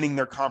 despite winning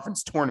their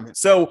conference tournament.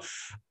 So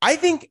I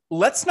think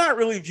let's not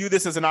really view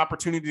this as an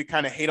opportunity to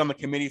kind of hate on the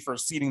committee for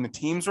seeding the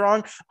teams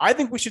wrong. I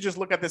think we should just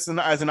look at this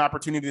as an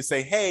opportunity to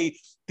say, hey,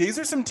 these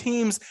are some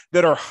teams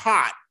that are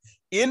hot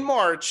in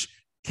March,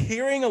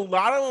 carrying a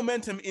lot of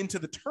momentum into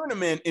the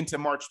tournament, into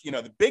March,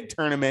 the big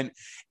tournament,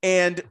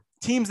 and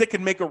teams that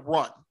can make a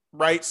run.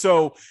 right?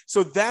 So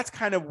that's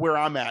kind of where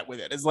I'm at with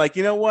it. Is like,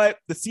 you know what?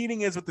 The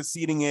seeding is what the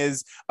seeding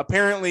is.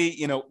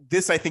 Apparently,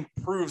 this I think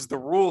proves the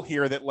rule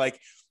here that like,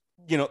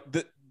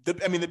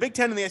 the Big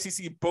Ten and the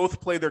SEC both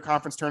play their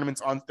conference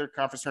tournaments on their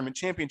conference tournament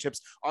championships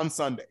on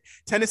Sunday.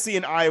 Tennessee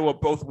and Iowa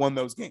both won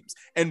those games,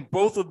 and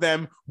both of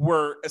them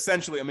were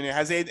essentially,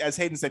 as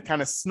Hayden said,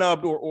 kind of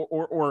snubbed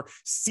or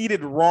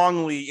seeded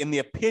wrongly in the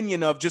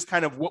opinion of just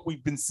kind of what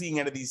we've been seeing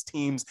out of these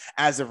teams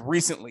as of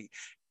recently.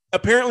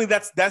 Apparently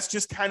that's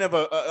just kind of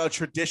a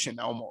tradition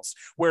almost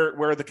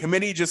where the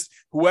committee just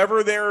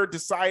whoever they're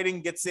deciding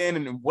gets in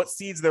and what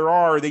seeds there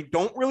are, they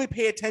don't really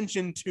pay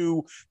attention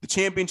to the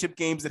championship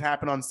games that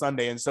happen on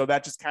Sunday. And so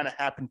that just kind of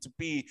happened to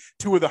be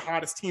two of the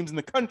hottest teams in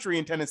the country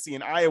in Tennessee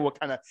and Iowa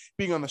kind of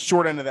being on the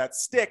short end of that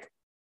stick.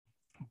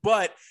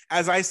 But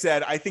as I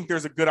said, I think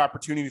there's a good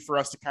opportunity for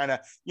us to kind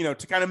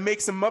of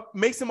make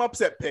some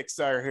upset picks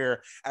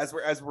here as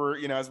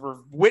we're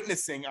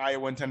witnessing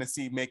Iowa and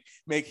Tennessee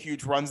make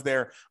huge runs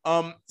there.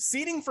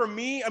 Seeding for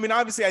me,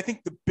 obviously I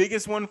think the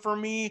biggest one for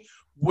me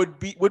would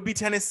be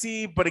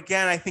Tennessee. But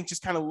again, I think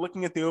just kind of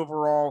looking at the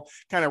overall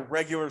kind of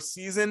regular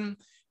season,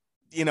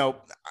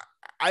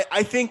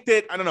 I think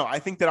that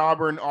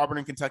Auburn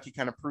and Kentucky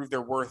kind of proved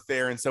their worth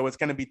there. And so it's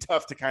going to be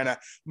tough to kind of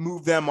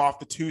move them off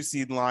the 2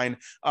 seed line.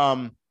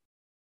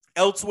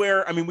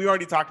 Elsewhere, we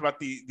already talked about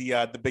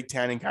the Big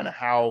Ten and kind of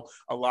how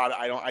a lot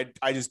of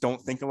I just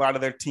don't think a lot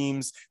of their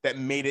teams that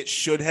made it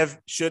should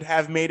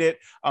have made it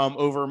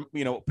over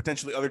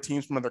potentially other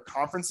teams from other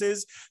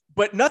conferences.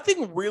 But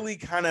nothing really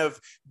kind of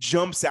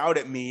jumps out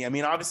at me.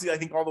 Obviously, I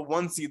think all the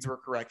 1 seeds were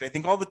correct. I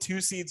think all the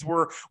 2 seeds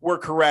were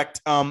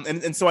correct.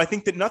 And so I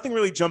think that nothing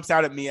really jumps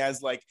out at me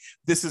as like,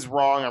 this is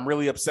wrong. I'm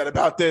really upset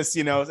about this,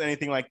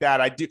 anything like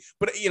that. I do.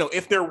 But,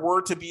 if there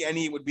were to be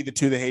any, it would be the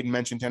 2 that Hayden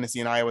mentioned,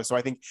 Tennessee and Iowa. So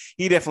I think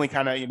he definitely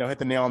kind of, hit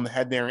the nail on the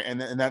head there.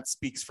 And that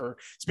speaks for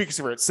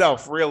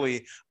itself,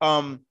 really.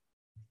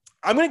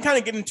 I'm going to kind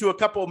of get into a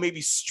couple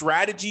maybe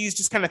strategies,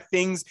 just kind of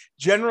things,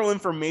 general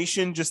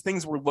information, just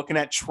things we're looking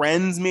at,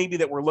 trends maybe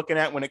that we're looking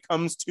at when it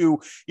comes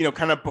to,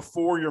 kind of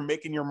before you're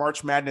making your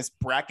March Madness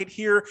bracket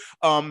here.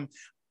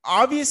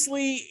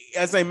 Obviously,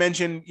 as I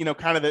mentioned,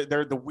 kind of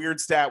the weird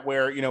stat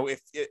where,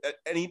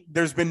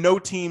 there's been no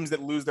teams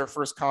that lose their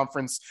first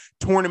conference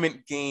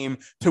tournament game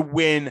to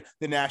win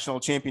the national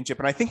championship.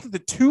 And I think that the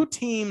 2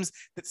 teams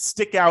that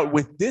stick out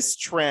with this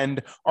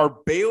trend are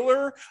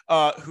Baylor,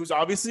 who's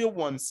obviously a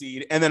 1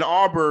 seed, and then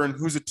Auburn,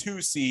 who's a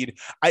 2 seed.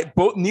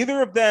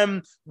 Neither of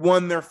them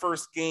won their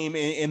first game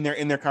in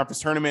their conference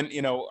tournament.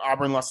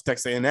 Auburn lost to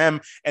Texas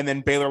A&M, and then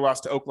Baylor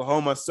lost to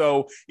Oklahoma.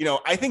 So,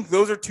 I think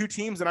those are 2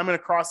 teams that I'm going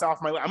to cross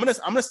off my list. I'm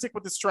gonna stick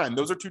with this trend.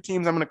 Those are 2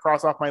 teams I'm gonna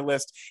cross off my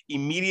list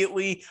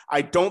immediately.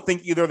 I don't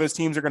think either of those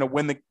teams are gonna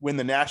win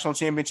the national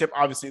championship.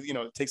 Obviously,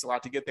 it takes a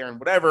lot to get there and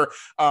whatever.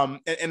 And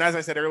as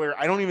I said earlier,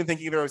 I don't even think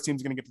either of those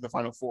teams are gonna get to the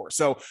Final Four.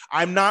 So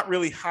I'm not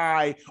really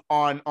high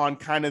on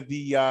kind of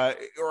the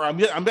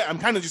I'm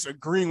kind of just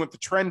agreeing with the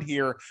trend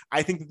here.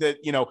 I think that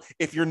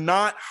if you're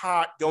not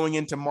hot going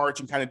into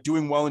March and kind of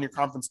doing well in your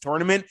conference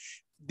tournament,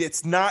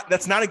 that's not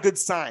a good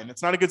sign.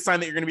 That's not a good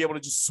sign that you're going to be able to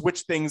just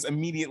switch things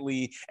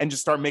immediately and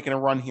just start making a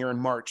run here in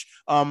March.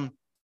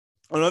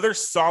 Another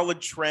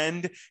solid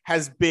trend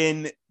has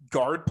been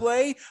guard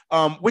play,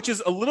 which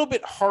is a little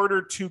bit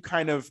harder to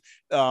kind of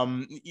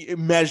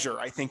measure,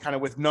 I think, kind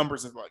of with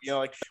numbers as well.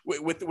 Like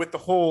with the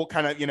whole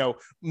kind of,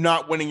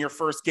 not winning your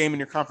first game in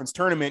your conference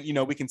tournament,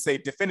 we can say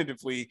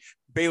definitively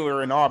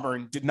Baylor and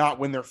Auburn did not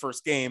win their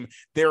first game.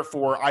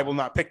 Therefore, I will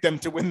not pick them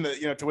to win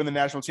the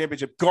national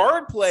championship.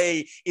 Guard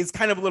play is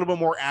kind of a little bit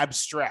more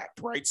abstract,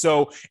 right?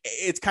 So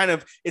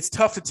it's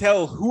tough to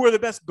tell who are the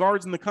best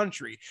guards in the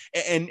country.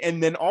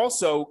 And then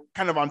also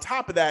kind of on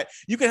top of that,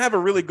 you can have a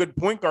really good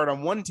point guard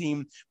on one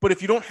team, but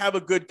if you don't have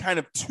a good kind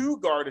of 2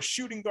 guard, a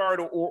shooting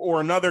guard or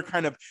another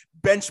kind of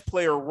bench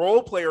player,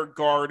 role player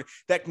guard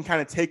that can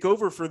kind of take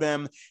over for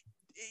them,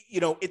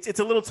 it's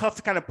a little tough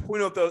to kind of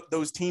point out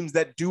those teams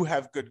that do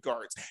have good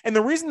guards. And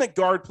the reason that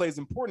guard play is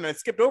important, I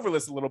skipped over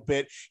this a little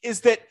bit,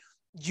 is that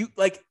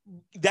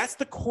that's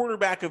the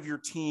quarterback of your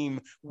team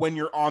when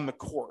you're on the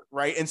court,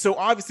 right? And so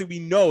obviously we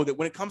know that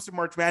when it comes to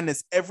March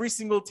Madness, every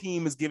single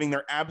team is giving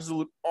their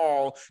absolute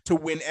all to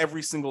win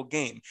every single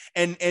game.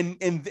 And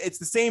it's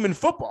the same in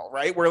football,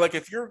 right? Where like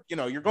if you're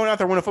going out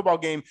there to win a football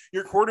game,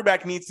 your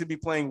quarterback needs to be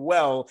playing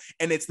well.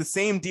 And it's the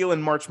same deal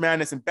in March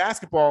Madness and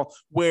basketball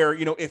where,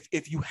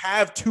 if you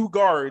have 2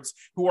 guards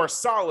who are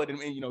solid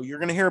and you're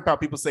going to hear about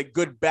people say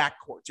good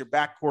backcourts. Your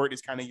backcourt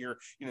is kind of your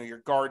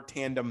guard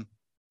tandem.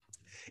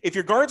 If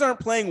your guards aren't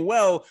playing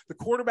well, the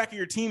quarterback of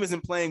your team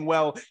isn't playing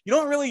well, you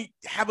don't really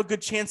have a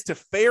good chance to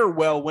fare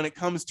well when it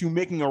comes to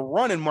making a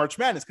run in March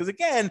Madness. Because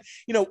again,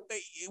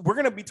 we're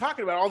going to be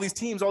talking about all these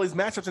teams, all these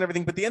matchups and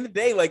everything. But at the end of the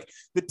day, like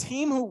the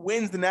team who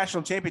wins the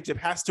national championship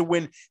has to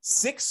win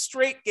 6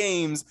 straight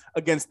games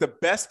against the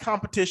best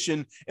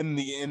competition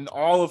in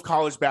all of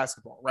college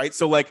basketball, right?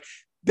 So like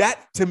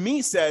that to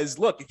me says,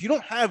 look, if you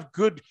don't have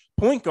good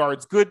point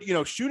guards, good,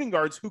 shooting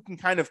guards who can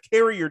kind of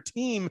carry your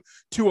team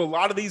to a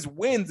lot of these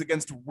wins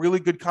against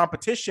really good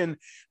competition,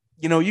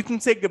 you can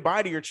say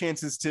goodbye to your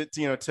chances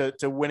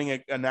to winning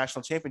a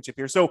national championship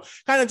here. So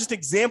kind of just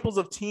examples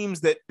of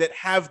teams that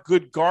have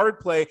good guard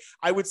play.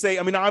 I would say,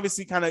 I mean,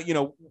 obviously kind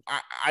of,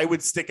 I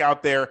would stick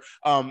out there,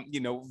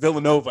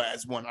 Villanova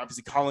as one.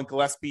 Obviously Colin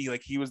Gillespie,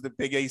 like he was the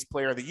Big East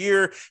player of the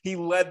year. He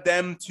led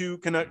them to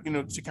kind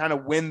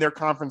of win their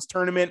conference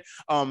tournament.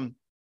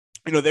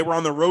 They were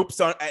on the ropes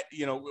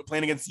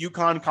playing against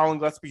UConn. Colin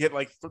Gillespie hit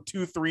like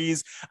 2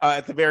 threes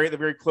at the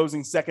very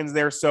closing seconds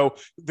there. So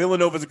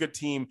Villanova is a good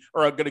team,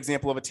 or a good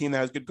example of a team that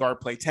has good guard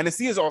play.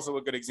 Tennessee is also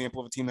a good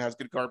example of a team that has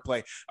good guard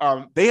play.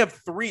 They have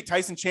 3.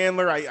 Tyson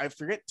Chandler. I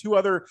forget two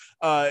of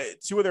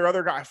their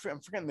other guys.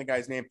 I'm forgetting the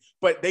guy's name,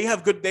 but they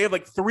have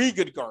like 3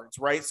 good guards,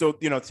 right? So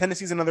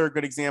Tennessee's another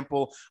good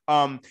example.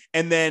 And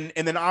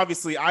then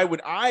obviously I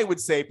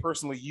would say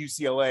personally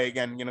UCLA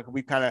again.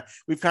 We've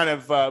kind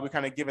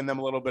of given them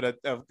a little bit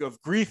of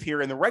grief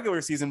here in the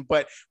regular season,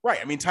 but right.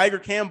 I mean, Tiger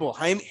Campbell,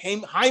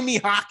 Jaime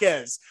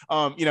Jaquez,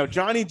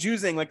 Johnny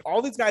Juzang, like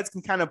all these guys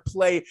can kind of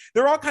play.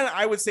 They're all kind of,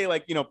 I would say,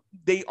 like,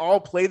 they all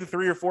play the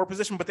 3 or 4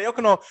 position, but they all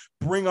can all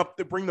bring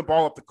the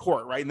ball up the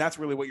court, right? And that's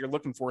really what you're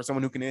looking for,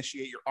 someone who can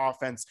initiate your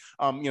offense.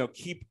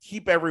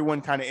 Keep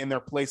everyone kind of in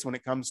their place when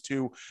it comes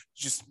to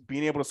just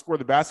being able to score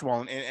the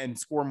basketball and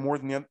score more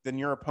than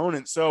your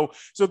opponent. So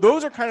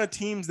those are kind of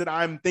teams that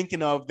I'm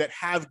thinking of that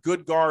have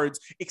good guards,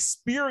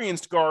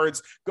 experienced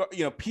guards,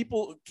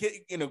 people,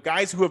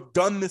 guys who have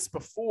done this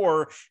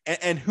before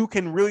and who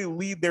can really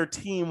lead their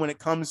team when it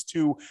comes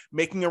to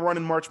making a run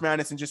in March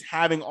Madness and just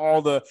having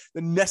all the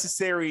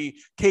necessary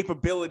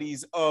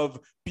capabilities of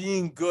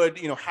being good,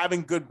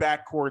 having good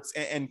backcourts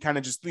and kind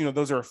of just,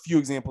 those are a few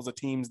examples of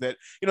teams that,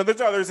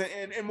 there's others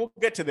and we'll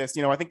get to this.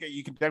 I think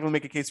you can definitely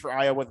make a case for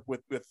Iowa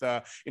with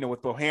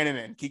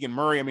Bohannon and Keegan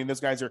Murray. I mean,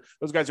 those guys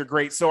are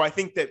great. So I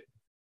think that,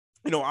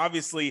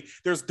 obviously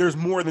there's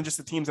more than just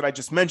the teams that I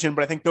just mentioned,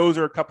 but I think those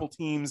are a couple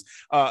teams,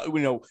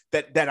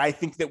 that I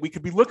think that we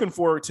could be looking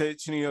forward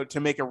to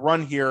make a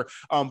run here.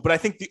 But I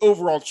think the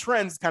overall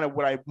trends, kind of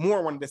what I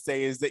more wanted to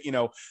say is that,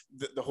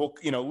 the whole,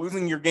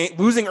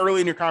 losing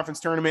early in your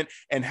conference tournament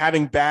and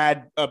having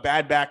bad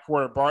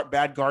backcourt or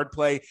bad guard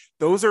play,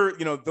 those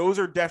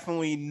are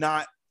definitely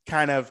not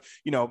kind of,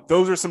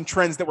 those are some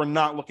trends that we're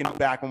not looking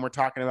back when we're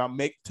talking about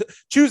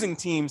choosing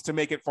teams to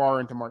make it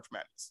far into March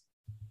Madness.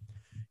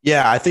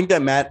 Yeah, I think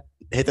that Matt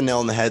hit the nail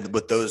on the head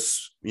with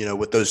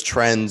those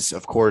trends,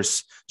 of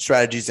course,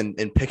 strategies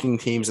and picking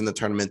teams in the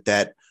tournament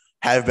that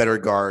have better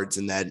guards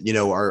and that,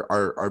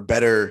 are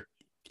better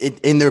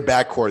in their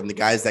backcourt, and the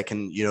guys that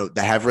can,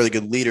 that have really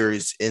good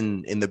leaders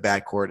in the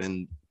backcourt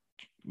and,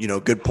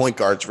 good point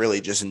guards really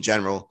just in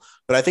general.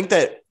 But I think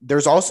that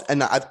there's also,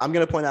 and I'm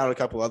going to point out a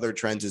couple other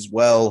trends as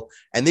well.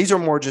 And these are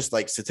more just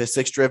like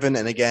statistics driven.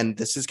 And again,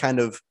 this is kind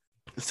of,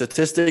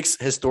 statistics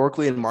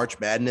historically in March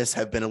Madness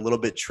have been a little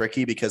bit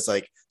tricky because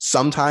like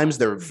sometimes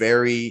they're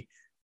very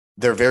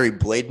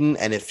blatant.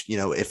 And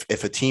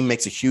if a team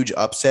makes a huge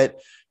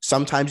upset,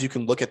 sometimes you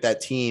can look at that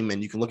team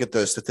and you can look at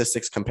the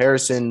statistics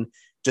comparison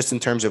just in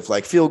terms of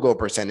like field goal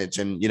percentage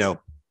and,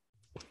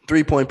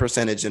 3-point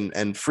percentage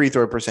and free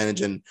throw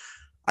percentage. And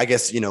I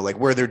guess, like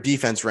where their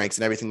defense ranks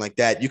and everything like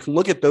that. You can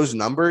look at those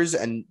numbers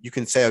and you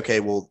can say, okay,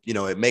 well,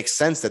 it makes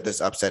sense that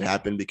this upset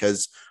happened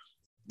because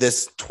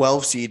this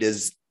 12 seed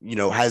is,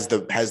 has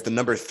the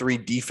number 3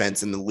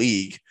 defense in the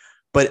league,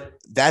 but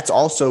that's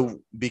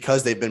also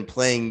because they've been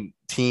playing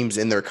teams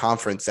in their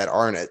conference that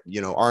aren't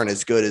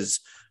as good as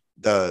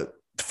the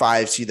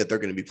 5 seed that they're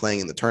going to be playing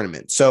in the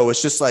tournament. So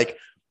it's just like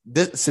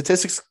the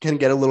statistics can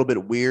get a little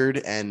bit weird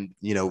and,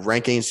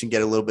 rankings can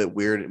get a little bit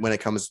weird when it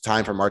comes to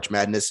time for March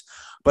Madness.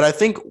 But I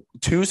think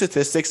 2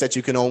 statistics that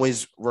you can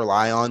always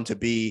rely on to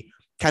be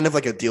kind of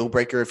like a deal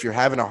breaker if you're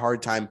having a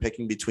hard time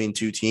picking between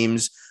 2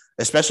 teams,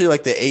 especially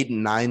like the 8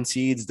 and 9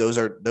 seeds, those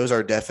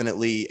are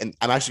definitely, and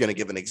I'm actually going to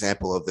give an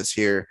example of this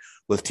here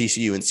with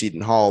TCU and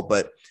Seton Hall,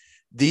 but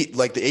the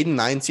 8 and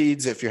 9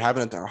 seeds, if you're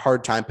having a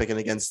hard time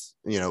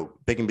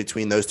picking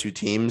between those 2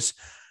 teams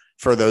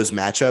for those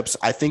matchups,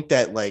 I think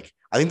that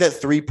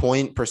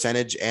 3-point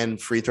percentage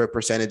and free throw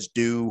percentage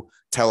do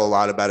tell a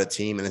lot about a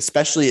team. And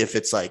especially if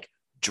it's like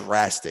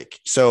drastic.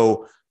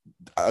 So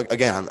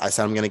again, I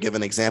said I'm going to give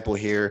an example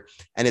here,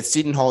 and it's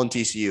Seton Hall and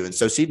TCU. And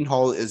so Seton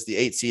Hall is the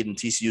 8 seed and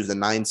TCU is the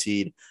 9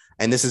 seed.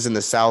 And this is in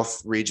the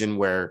South region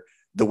where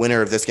the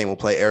winner of this game will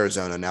play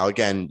Arizona. Now,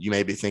 again, you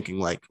may be thinking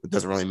like, it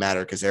doesn't really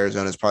matter because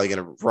Arizona is probably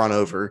going to run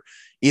over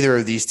either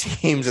of these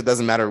teams. It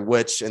doesn't matter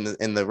which in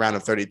the round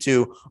of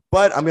 32,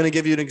 but I'm going to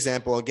give you an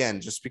example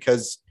again, just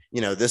because,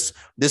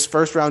 this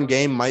first round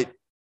game might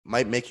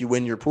make you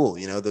win your pool,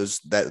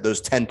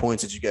 those 10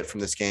 points that you get from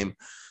this game.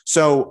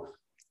 So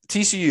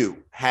TCU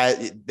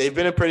they've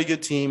been a pretty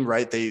good team,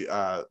 right?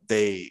 All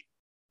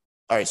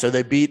right. So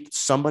they beat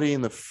somebody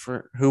in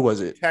who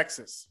was it?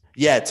 Texas.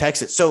 Yeah.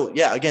 Texas. So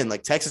yeah, again,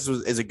 like Texas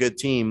is a good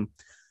team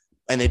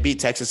and they beat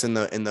Texas in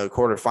the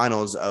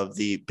quarterfinals of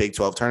the Big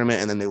 12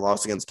 tournament. And then they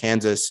lost against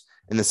Kansas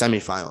in the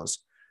semifinals.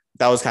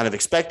 That was kind of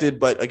expected,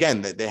 but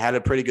again, they had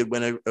a pretty good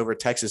win over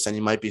Texas. And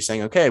you might be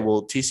saying, okay,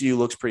 well, TCU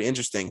looks pretty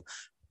interesting.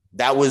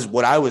 that was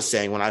what I was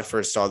saying when I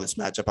first saw this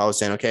matchup. I was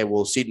saying, okay,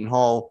 well, Seton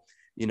Hall,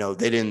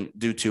 they didn't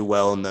do too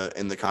well in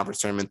the conference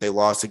tournament. They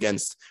lost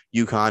against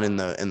UConn in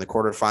the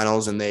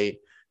quarterfinals, and they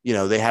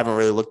haven't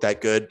really looked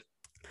that good.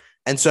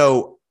 And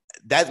so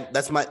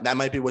that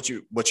might be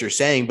what you're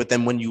saying. But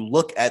then when you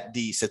look at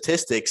the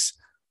statistics,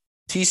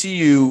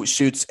 TCU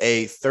shoots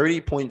a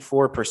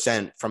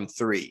 30.4% from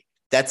three.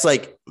 That's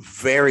like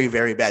very,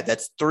 very bad.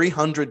 That's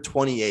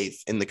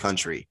 328th in the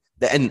country.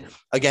 And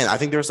again, I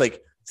think there's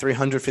like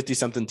 350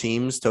 something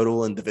teams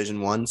total in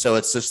Division I. So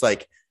it's just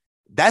like,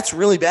 that's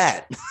really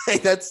bad.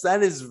 that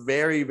is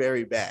very,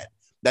 very bad.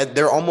 That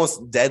they're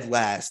almost dead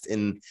last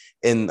in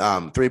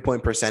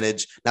 3-point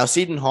percentage. Now,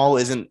 Seton Hall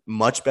isn't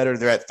much better.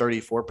 They're at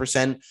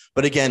 34%.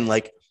 But again,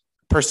 like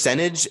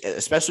percentage,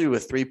 especially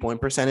with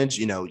 3-point percentage,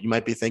 you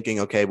might be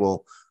thinking, okay,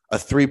 well, a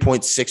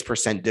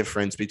 3.6%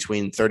 difference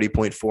between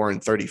 30.4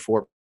 and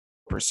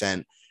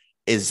 34%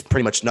 is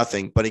pretty much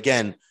nothing. But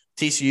again,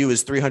 TCU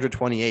is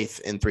 328th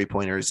in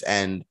 3-pointers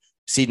and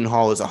Seton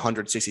Hall is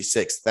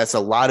 166th. That's a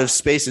lot of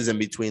spaces in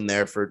between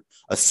there for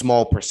a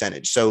small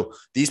percentage. So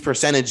these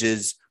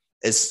percentages,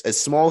 as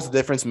small as the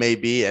difference may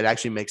be, it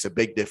actually makes a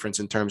big difference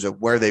in terms of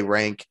where they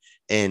rank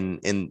in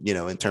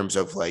terms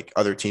of like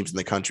other teams in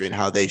the country and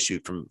how they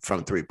shoot from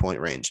 3-point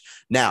range.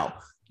 Now,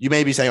 you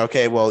may be saying,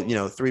 okay, well,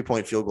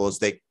 3-point field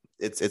goals,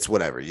 it's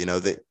whatever.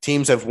 The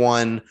teams have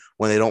won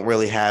when they don't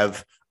really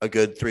have a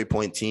good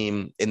 3-point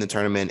team in the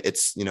tournament.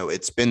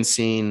 It's been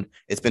seen,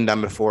 it's been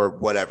done before,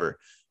 whatever.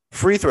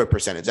 Free throw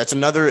percentage. That's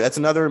another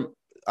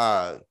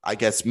I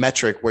guess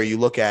metric where you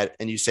look at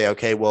and you say,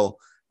 okay, well,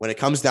 when it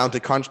comes down to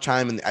crunch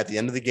time and at the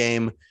end of the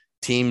game,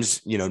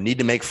 teams, need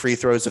to make free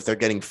throws if they're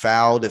getting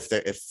fouled. If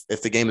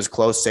the game is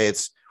close, say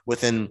it's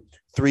within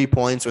 3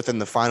 points within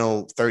the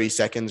final 30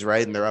 seconds,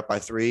 right? And they're up by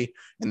 3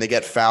 and they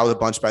get fouled a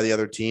bunch by the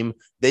other team.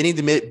 They need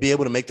to be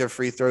able to make their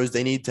free throws.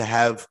 They need to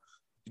have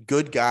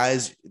good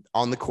guys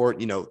on the court.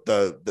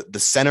 The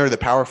center, the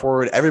power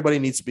forward, everybody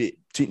needs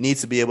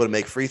to be able to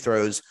make free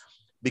throws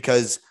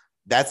because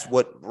that's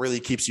what really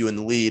keeps you in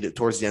the lead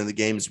towards the end of the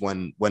games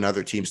when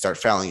other teams start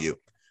fouling you.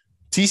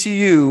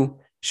 TCU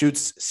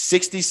shoots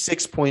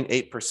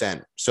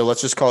 66.8%. So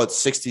let's just call it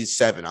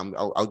 67.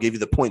 I'll give you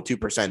the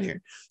 0.2%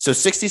 here. So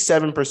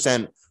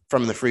 67%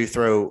 from the free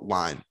throw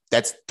line.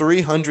 That's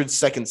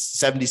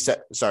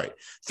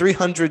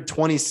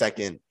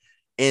 322nd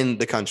in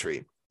the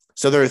country.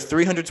 So they're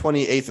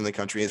 328th in the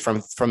country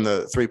from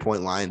the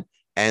 3-point line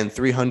and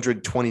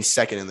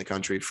 322nd in the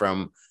country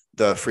from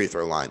the free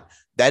throw line.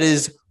 That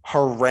is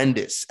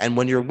horrendous. And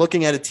when you're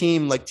looking at a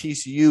team like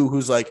TCU,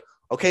 who's like,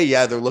 okay,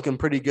 yeah, they're looking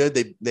pretty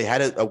good. They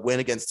had a win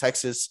against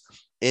Texas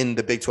in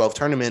the Big 12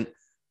 tournament.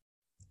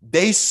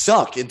 They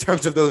suck in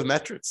terms of those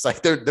metrics.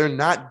 Like they're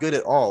not good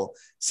at all.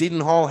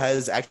 Seton Hall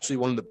has actually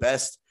one of the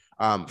best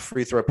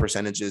free throw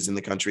percentages in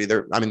the country.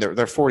 They're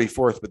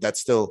 44th, but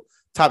that's still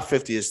top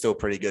 50 is still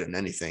pretty good in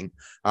anything.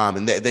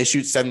 And they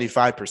shoot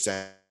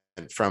 75%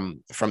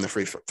 from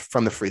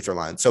the free throw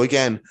line. So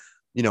again,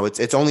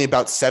 it's only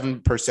about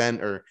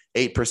 7% or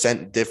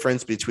 8%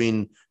 difference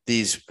between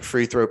these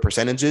free throw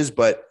percentages,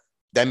 but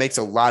that makes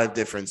a lot of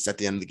difference at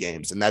the end of the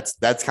games. And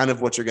that's kind of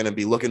what you're going to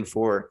be looking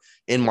for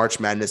in March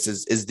Madness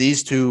is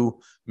these two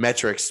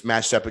metrics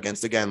matched up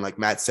against, again, like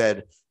Matt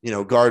said,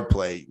 guard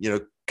play,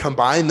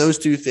 combine those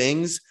two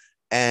things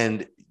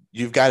and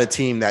you've got a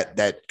team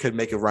that could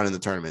make a run in the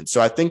tournament.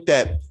 So I think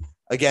that,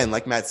 again,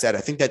 like Matt said, I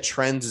think that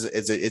trends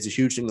is a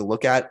huge thing to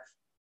look at.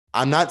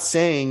 I'm not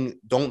saying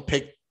don't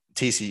pick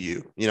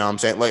TCU. I'm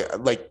saying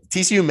like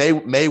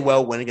TCU may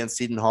well win against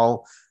Seton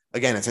Hall.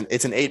 Again,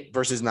 it's an 8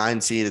 versus 9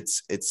 seed.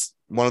 It's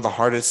one of the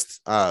hardest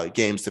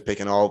games to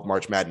pick in all of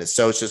March Madness.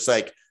 So it's just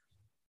like,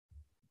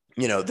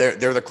 they're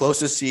the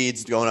closest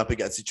seeds going up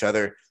against each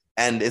other,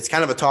 and it's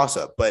kind of a toss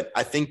up. But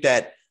I think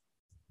that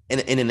in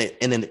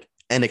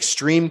an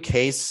extreme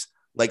case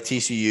like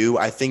TCU,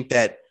 I think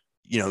that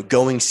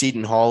going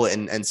Seton Hall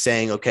and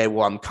saying, okay,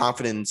 well, I'm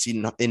confident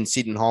in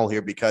Seton Hall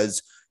here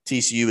because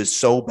TCU is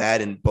so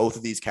bad in both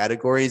of these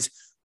categories.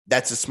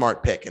 That's a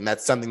smart pick, and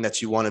that's something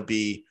that you want to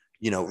be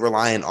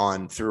reliant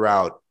on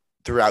throughout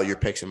your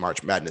picks in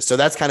March Madness. So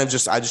that's kind of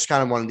I just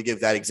kind of wanted to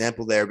give that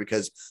example there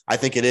because I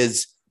think it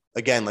is,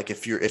 again, like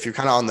if you're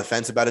kind of on the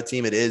fence about a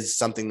team, it is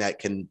something that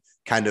can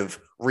kind of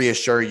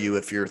reassure you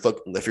if you're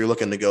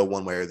looking to go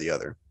one way or the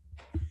other.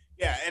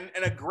 Yeah,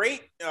 and a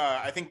great,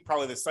 I think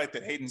probably the site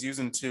that Hayden's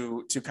using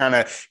to kind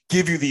of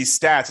give you these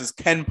stats is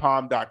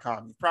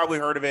KenPom.com. You've probably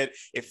heard of it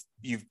if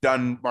you've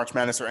done March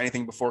Madness or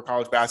anything before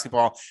college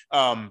basketball.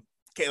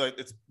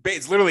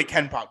 It's literally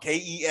KenPom,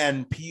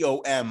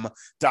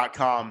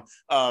 KenPom.com.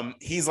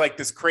 He's like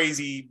this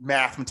crazy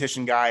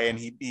mathematician guy, and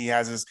he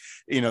has his,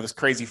 this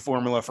crazy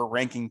formula for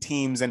ranking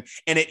teams, and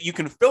you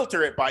can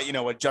filter it by,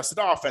 adjusted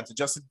offense,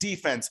 adjusted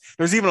defense.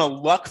 There's even a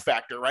luck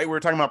factor, right? We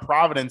were talking about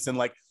Providence and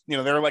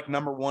they're like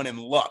number 1 in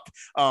luck.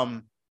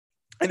 And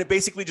it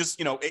basically just,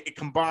 it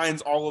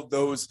combines all of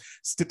those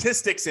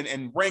statistics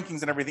and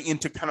rankings and everything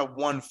into kind of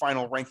one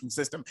final ranking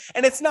system.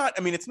 And it's not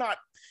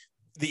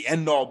the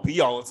end all be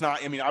all. It's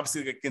not, I mean,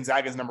 obviously like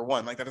Gonzaga is number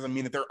one. Like that doesn't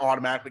mean that they're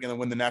automatically going to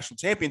win the national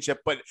championship,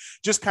 but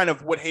just kind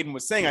of what Hayden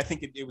was saying, I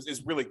think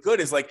is really good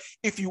is like,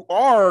 if you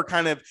are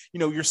kind of,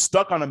 you're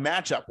stuck on a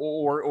matchup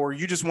or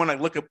you just want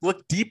to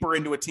look deeper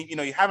into a team,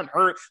 you haven't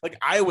heard like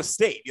Iowa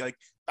State, like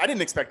I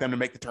didn't expect them to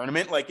make the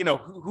tournament. Like,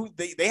 who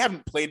they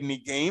haven't played any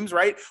games,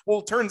 right? Well,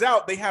 it turns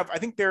out they have, I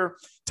think they're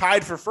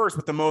tied for first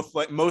with the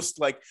most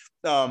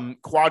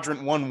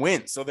quadrant one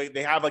wins. So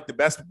they have like the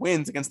best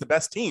wins against the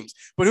best teams,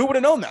 but who would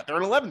have known that? They're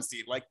an 11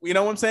 seed. Like, you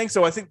know what I'm saying?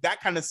 So I think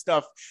that kind of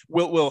stuff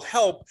will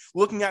help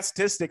looking at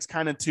statistics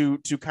kind of to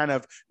kind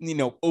of,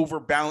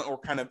 overbalance or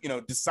kind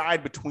of,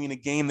 decide between a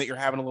game that you're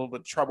having a little bit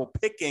of trouble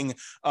picking.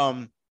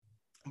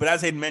 But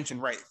as Hayden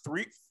mentioned, right,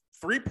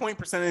 3-point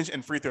percentage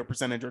and free throw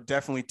percentage are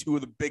definitely two of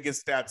the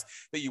biggest stats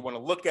that you want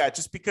to look at,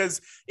 just because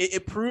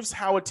it proves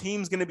how a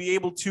team's going to be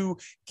able to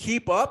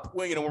keep up.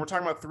 When we're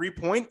talking about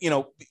 3-point,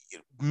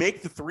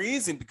 make the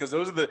threes, and because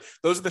those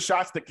are the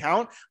shots that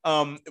count.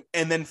 And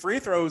then free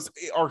throws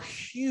are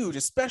huge,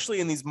 especially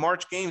in these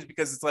March games,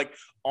 because it's like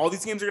all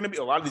these games are going to be,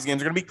 a lot of these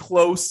games are going to be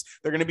close.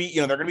 They're going to be,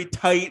 they're going to be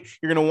tight.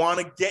 You're going to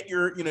want to get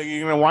your, you're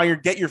going to want to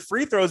get your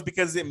free throws,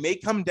 because it may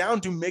come down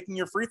to making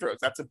your free throws.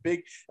 That's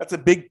a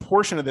big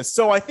portion of this.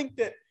 So I think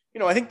that,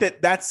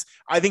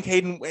 I think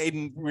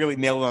Hayden really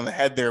nailed it on the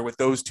head there with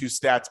those two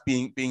stats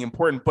being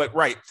important. But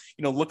right,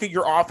 look at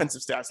your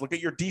offensive stats, look at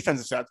your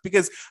defensive stats,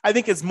 because I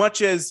think as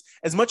much as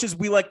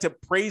we like to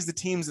praise the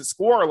teams that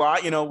score a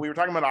lot, we were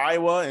talking about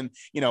Iowa and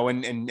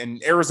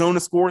and Arizona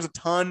scores a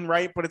ton,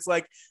 right? But it's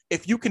like,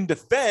 if you can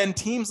defend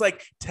teams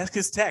like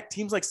Texas Tech,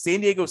 teams like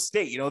San Diego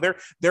State,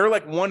 they're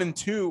like 1 and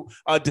 2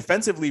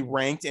 defensively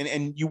ranked,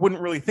 and you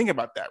wouldn't really think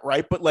about that,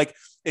 right? But like,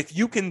 if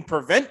you can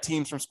prevent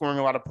teams from scoring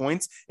a lot of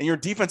points and your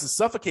defense is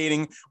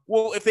suffocating,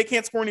 well, if they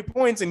can't score any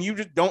points and you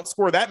just don't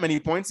score that many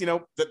points,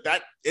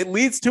 that it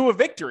leads to a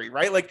victory,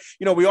 right? Like,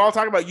 we all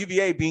talk about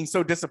UVA being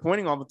so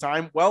disappointing all the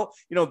time. Well,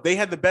 they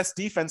had the best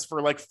defense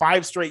for like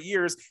 5 straight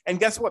years,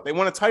 and guess what? They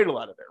won a title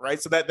out of it, right?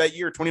 So that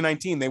year,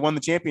 2019, they won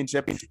the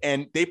championship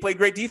and they played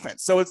great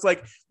defense. So it's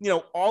like,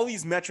 all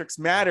these metrics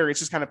matter. It's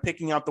just kind of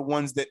picking out the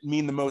ones that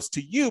mean the most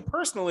to you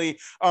personally,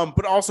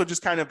 but also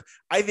just kind of,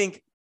 I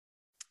think,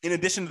 in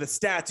addition to the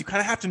stats, you kind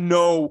of have to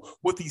know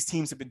what these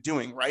teams have been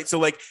doing, right? So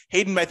like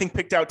Hayden, I think,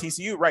 picked out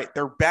TCU, right?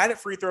 They're bad at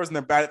free throws and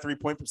they're bad at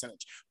 3-point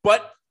percentage,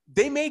 but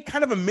they made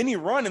kind of a mini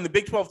run in the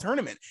Big 12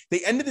 tournament. They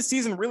ended the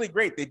season really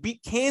great. They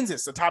beat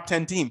Kansas, a top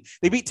 10 team.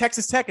 They beat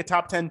Texas Tech, a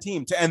top 10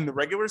 team, to end the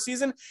regular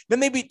season. Then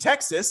they beat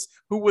Texas,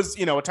 who was,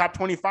 a top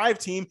 25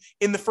 team,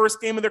 in the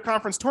first game of their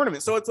conference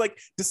tournament. So it's like,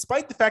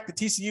 despite the fact that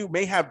TCU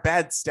may have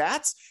bad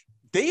stats,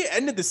 they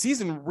ended the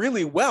season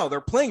really well.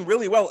 They're playing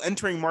really well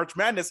entering March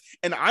Madness,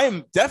 and I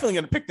am definitely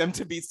going to pick them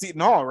to beat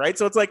Seton Hall, right?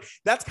 So it's like,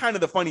 that's kind of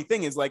the funny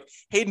thing is, like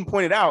Hayden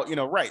pointed out,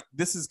 right,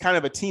 this is kind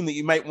of a team that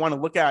you might want to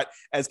look at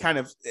as kind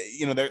of,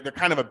 they're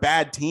kind of a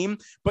bad team,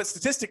 but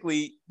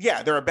statistically,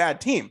 yeah, they're a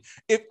bad team.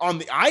 If on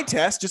the eye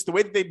test, just the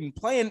way that they've been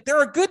playing,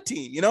 they're a good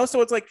team,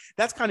 so it's like,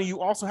 that's kind of,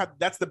 you also have,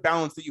 that's the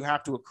balance that you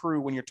have to accrue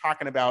when you're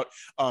talking about,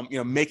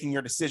 making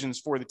your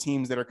decisions for the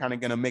teams that are kind of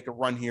going to make a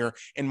run here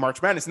in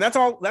March Madness. And that's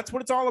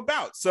what it's all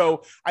about.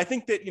 So I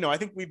think that, I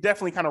think we've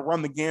definitely kind of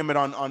run the gamut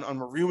on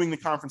reviewing the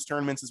conference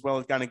tournaments, as well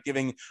as kind of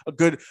giving a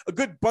good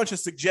bunch of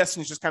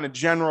suggestions, just kind of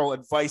general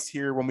advice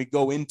here when we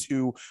go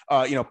into,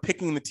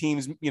 picking the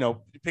teams,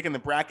 picking the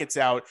brackets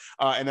out.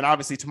 And then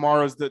obviously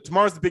tomorrow's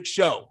the big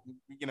show.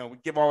 We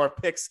give all our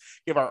picks,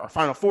 give our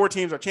Final Four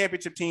teams, our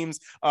championship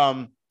teams.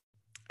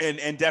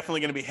 And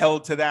definitely going to be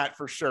held to that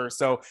for sure.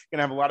 So going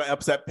to have a lot of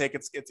upset pick.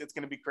 It's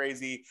going to be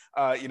crazy,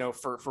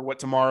 for what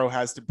tomorrow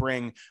has to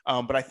bring.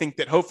 But I think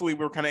that hopefully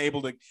we're kind of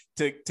able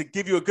to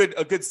give you a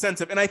good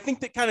sense of, and I think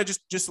that kind of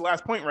just the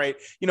last point, right?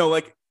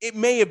 Like it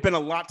may have been a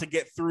lot to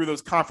get through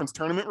those conference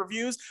tournament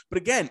reviews, but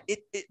again, it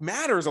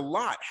matters a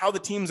lot how the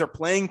teams are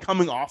playing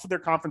coming off of their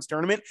conference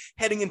tournament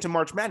heading into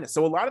March Madness.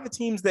 So a lot of the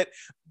teams that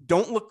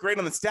don't look great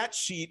on the stat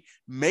sheet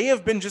may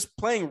have been just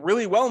playing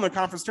really well in their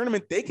conference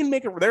tournament.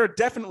 They're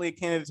definitely a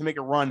candidate to make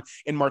a run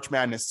in March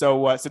Madness.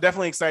 So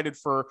definitely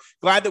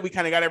glad that we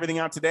kind of got everything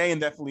out today,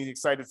 and definitely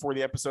excited for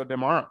the episode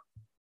tomorrow.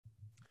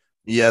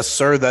 Yes,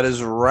 sir. That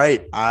is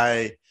right.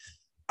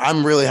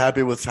 I'm really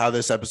happy with how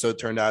this episode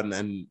turned out.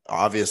 And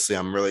obviously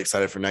I'm really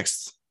excited for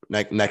next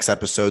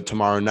episode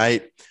tomorrow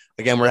night.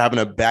 Again, we're having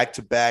a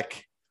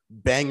back-to-back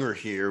banger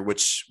here,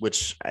 which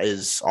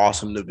is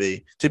awesome to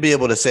be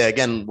able to say.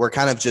 Again, we're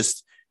kind of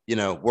just,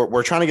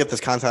 we're trying to get this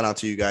content out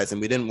to you guys,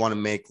 and we didn't want to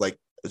make like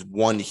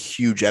one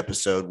huge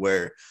episode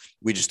where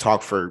we just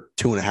talk for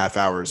 2.5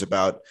 hours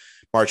about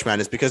March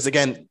Madness, because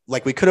again,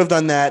 like we could have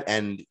done that,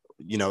 and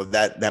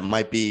that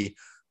might be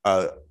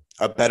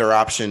a better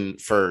option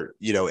for,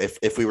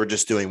 if we were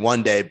just doing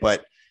one day.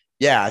 But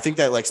yeah, I think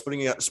that like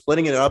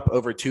splitting it up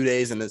over 2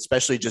 days, and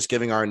especially just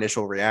giving our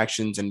initial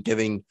reactions and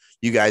giving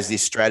you guys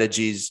these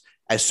strategies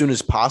as soon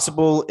as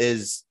possible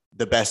is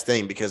the best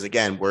thing, because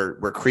again,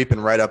 we're creeping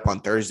right up on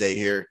Thursday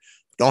here.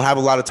 Don't have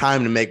a lot of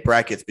time to make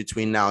brackets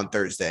between now and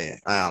Thursday.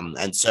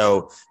 And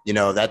so,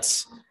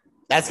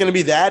 that's going to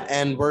be that.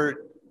 And we're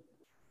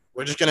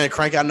we're just going to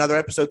crank out another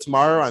episode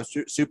tomorrow. I'm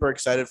super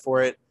excited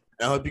for it.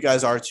 And I hope you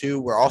guys are too.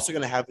 We're also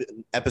going to have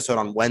an episode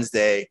on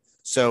Wednesday.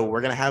 So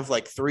we're going to have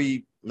we're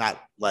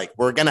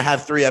going to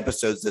have 3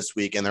 episodes this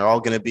week, and they're all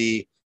going to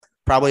be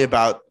probably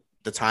about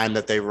the time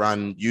that they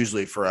run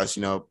usually for us,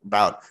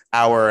 about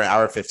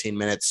hour 15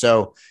 minutes.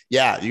 So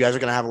yeah, you guys are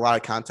going to have a lot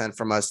of content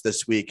from us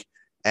this week,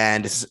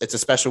 and it's a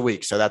special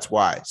week. So that's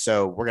why.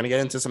 So we're going to get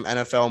into some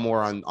NFL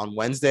more on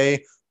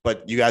Wednesday,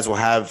 but you guys will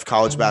have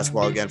college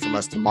basketball again from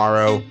us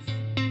tomorrow.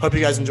 Hope you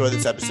guys enjoy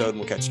this episode, and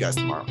we'll catch you guys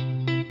tomorrow.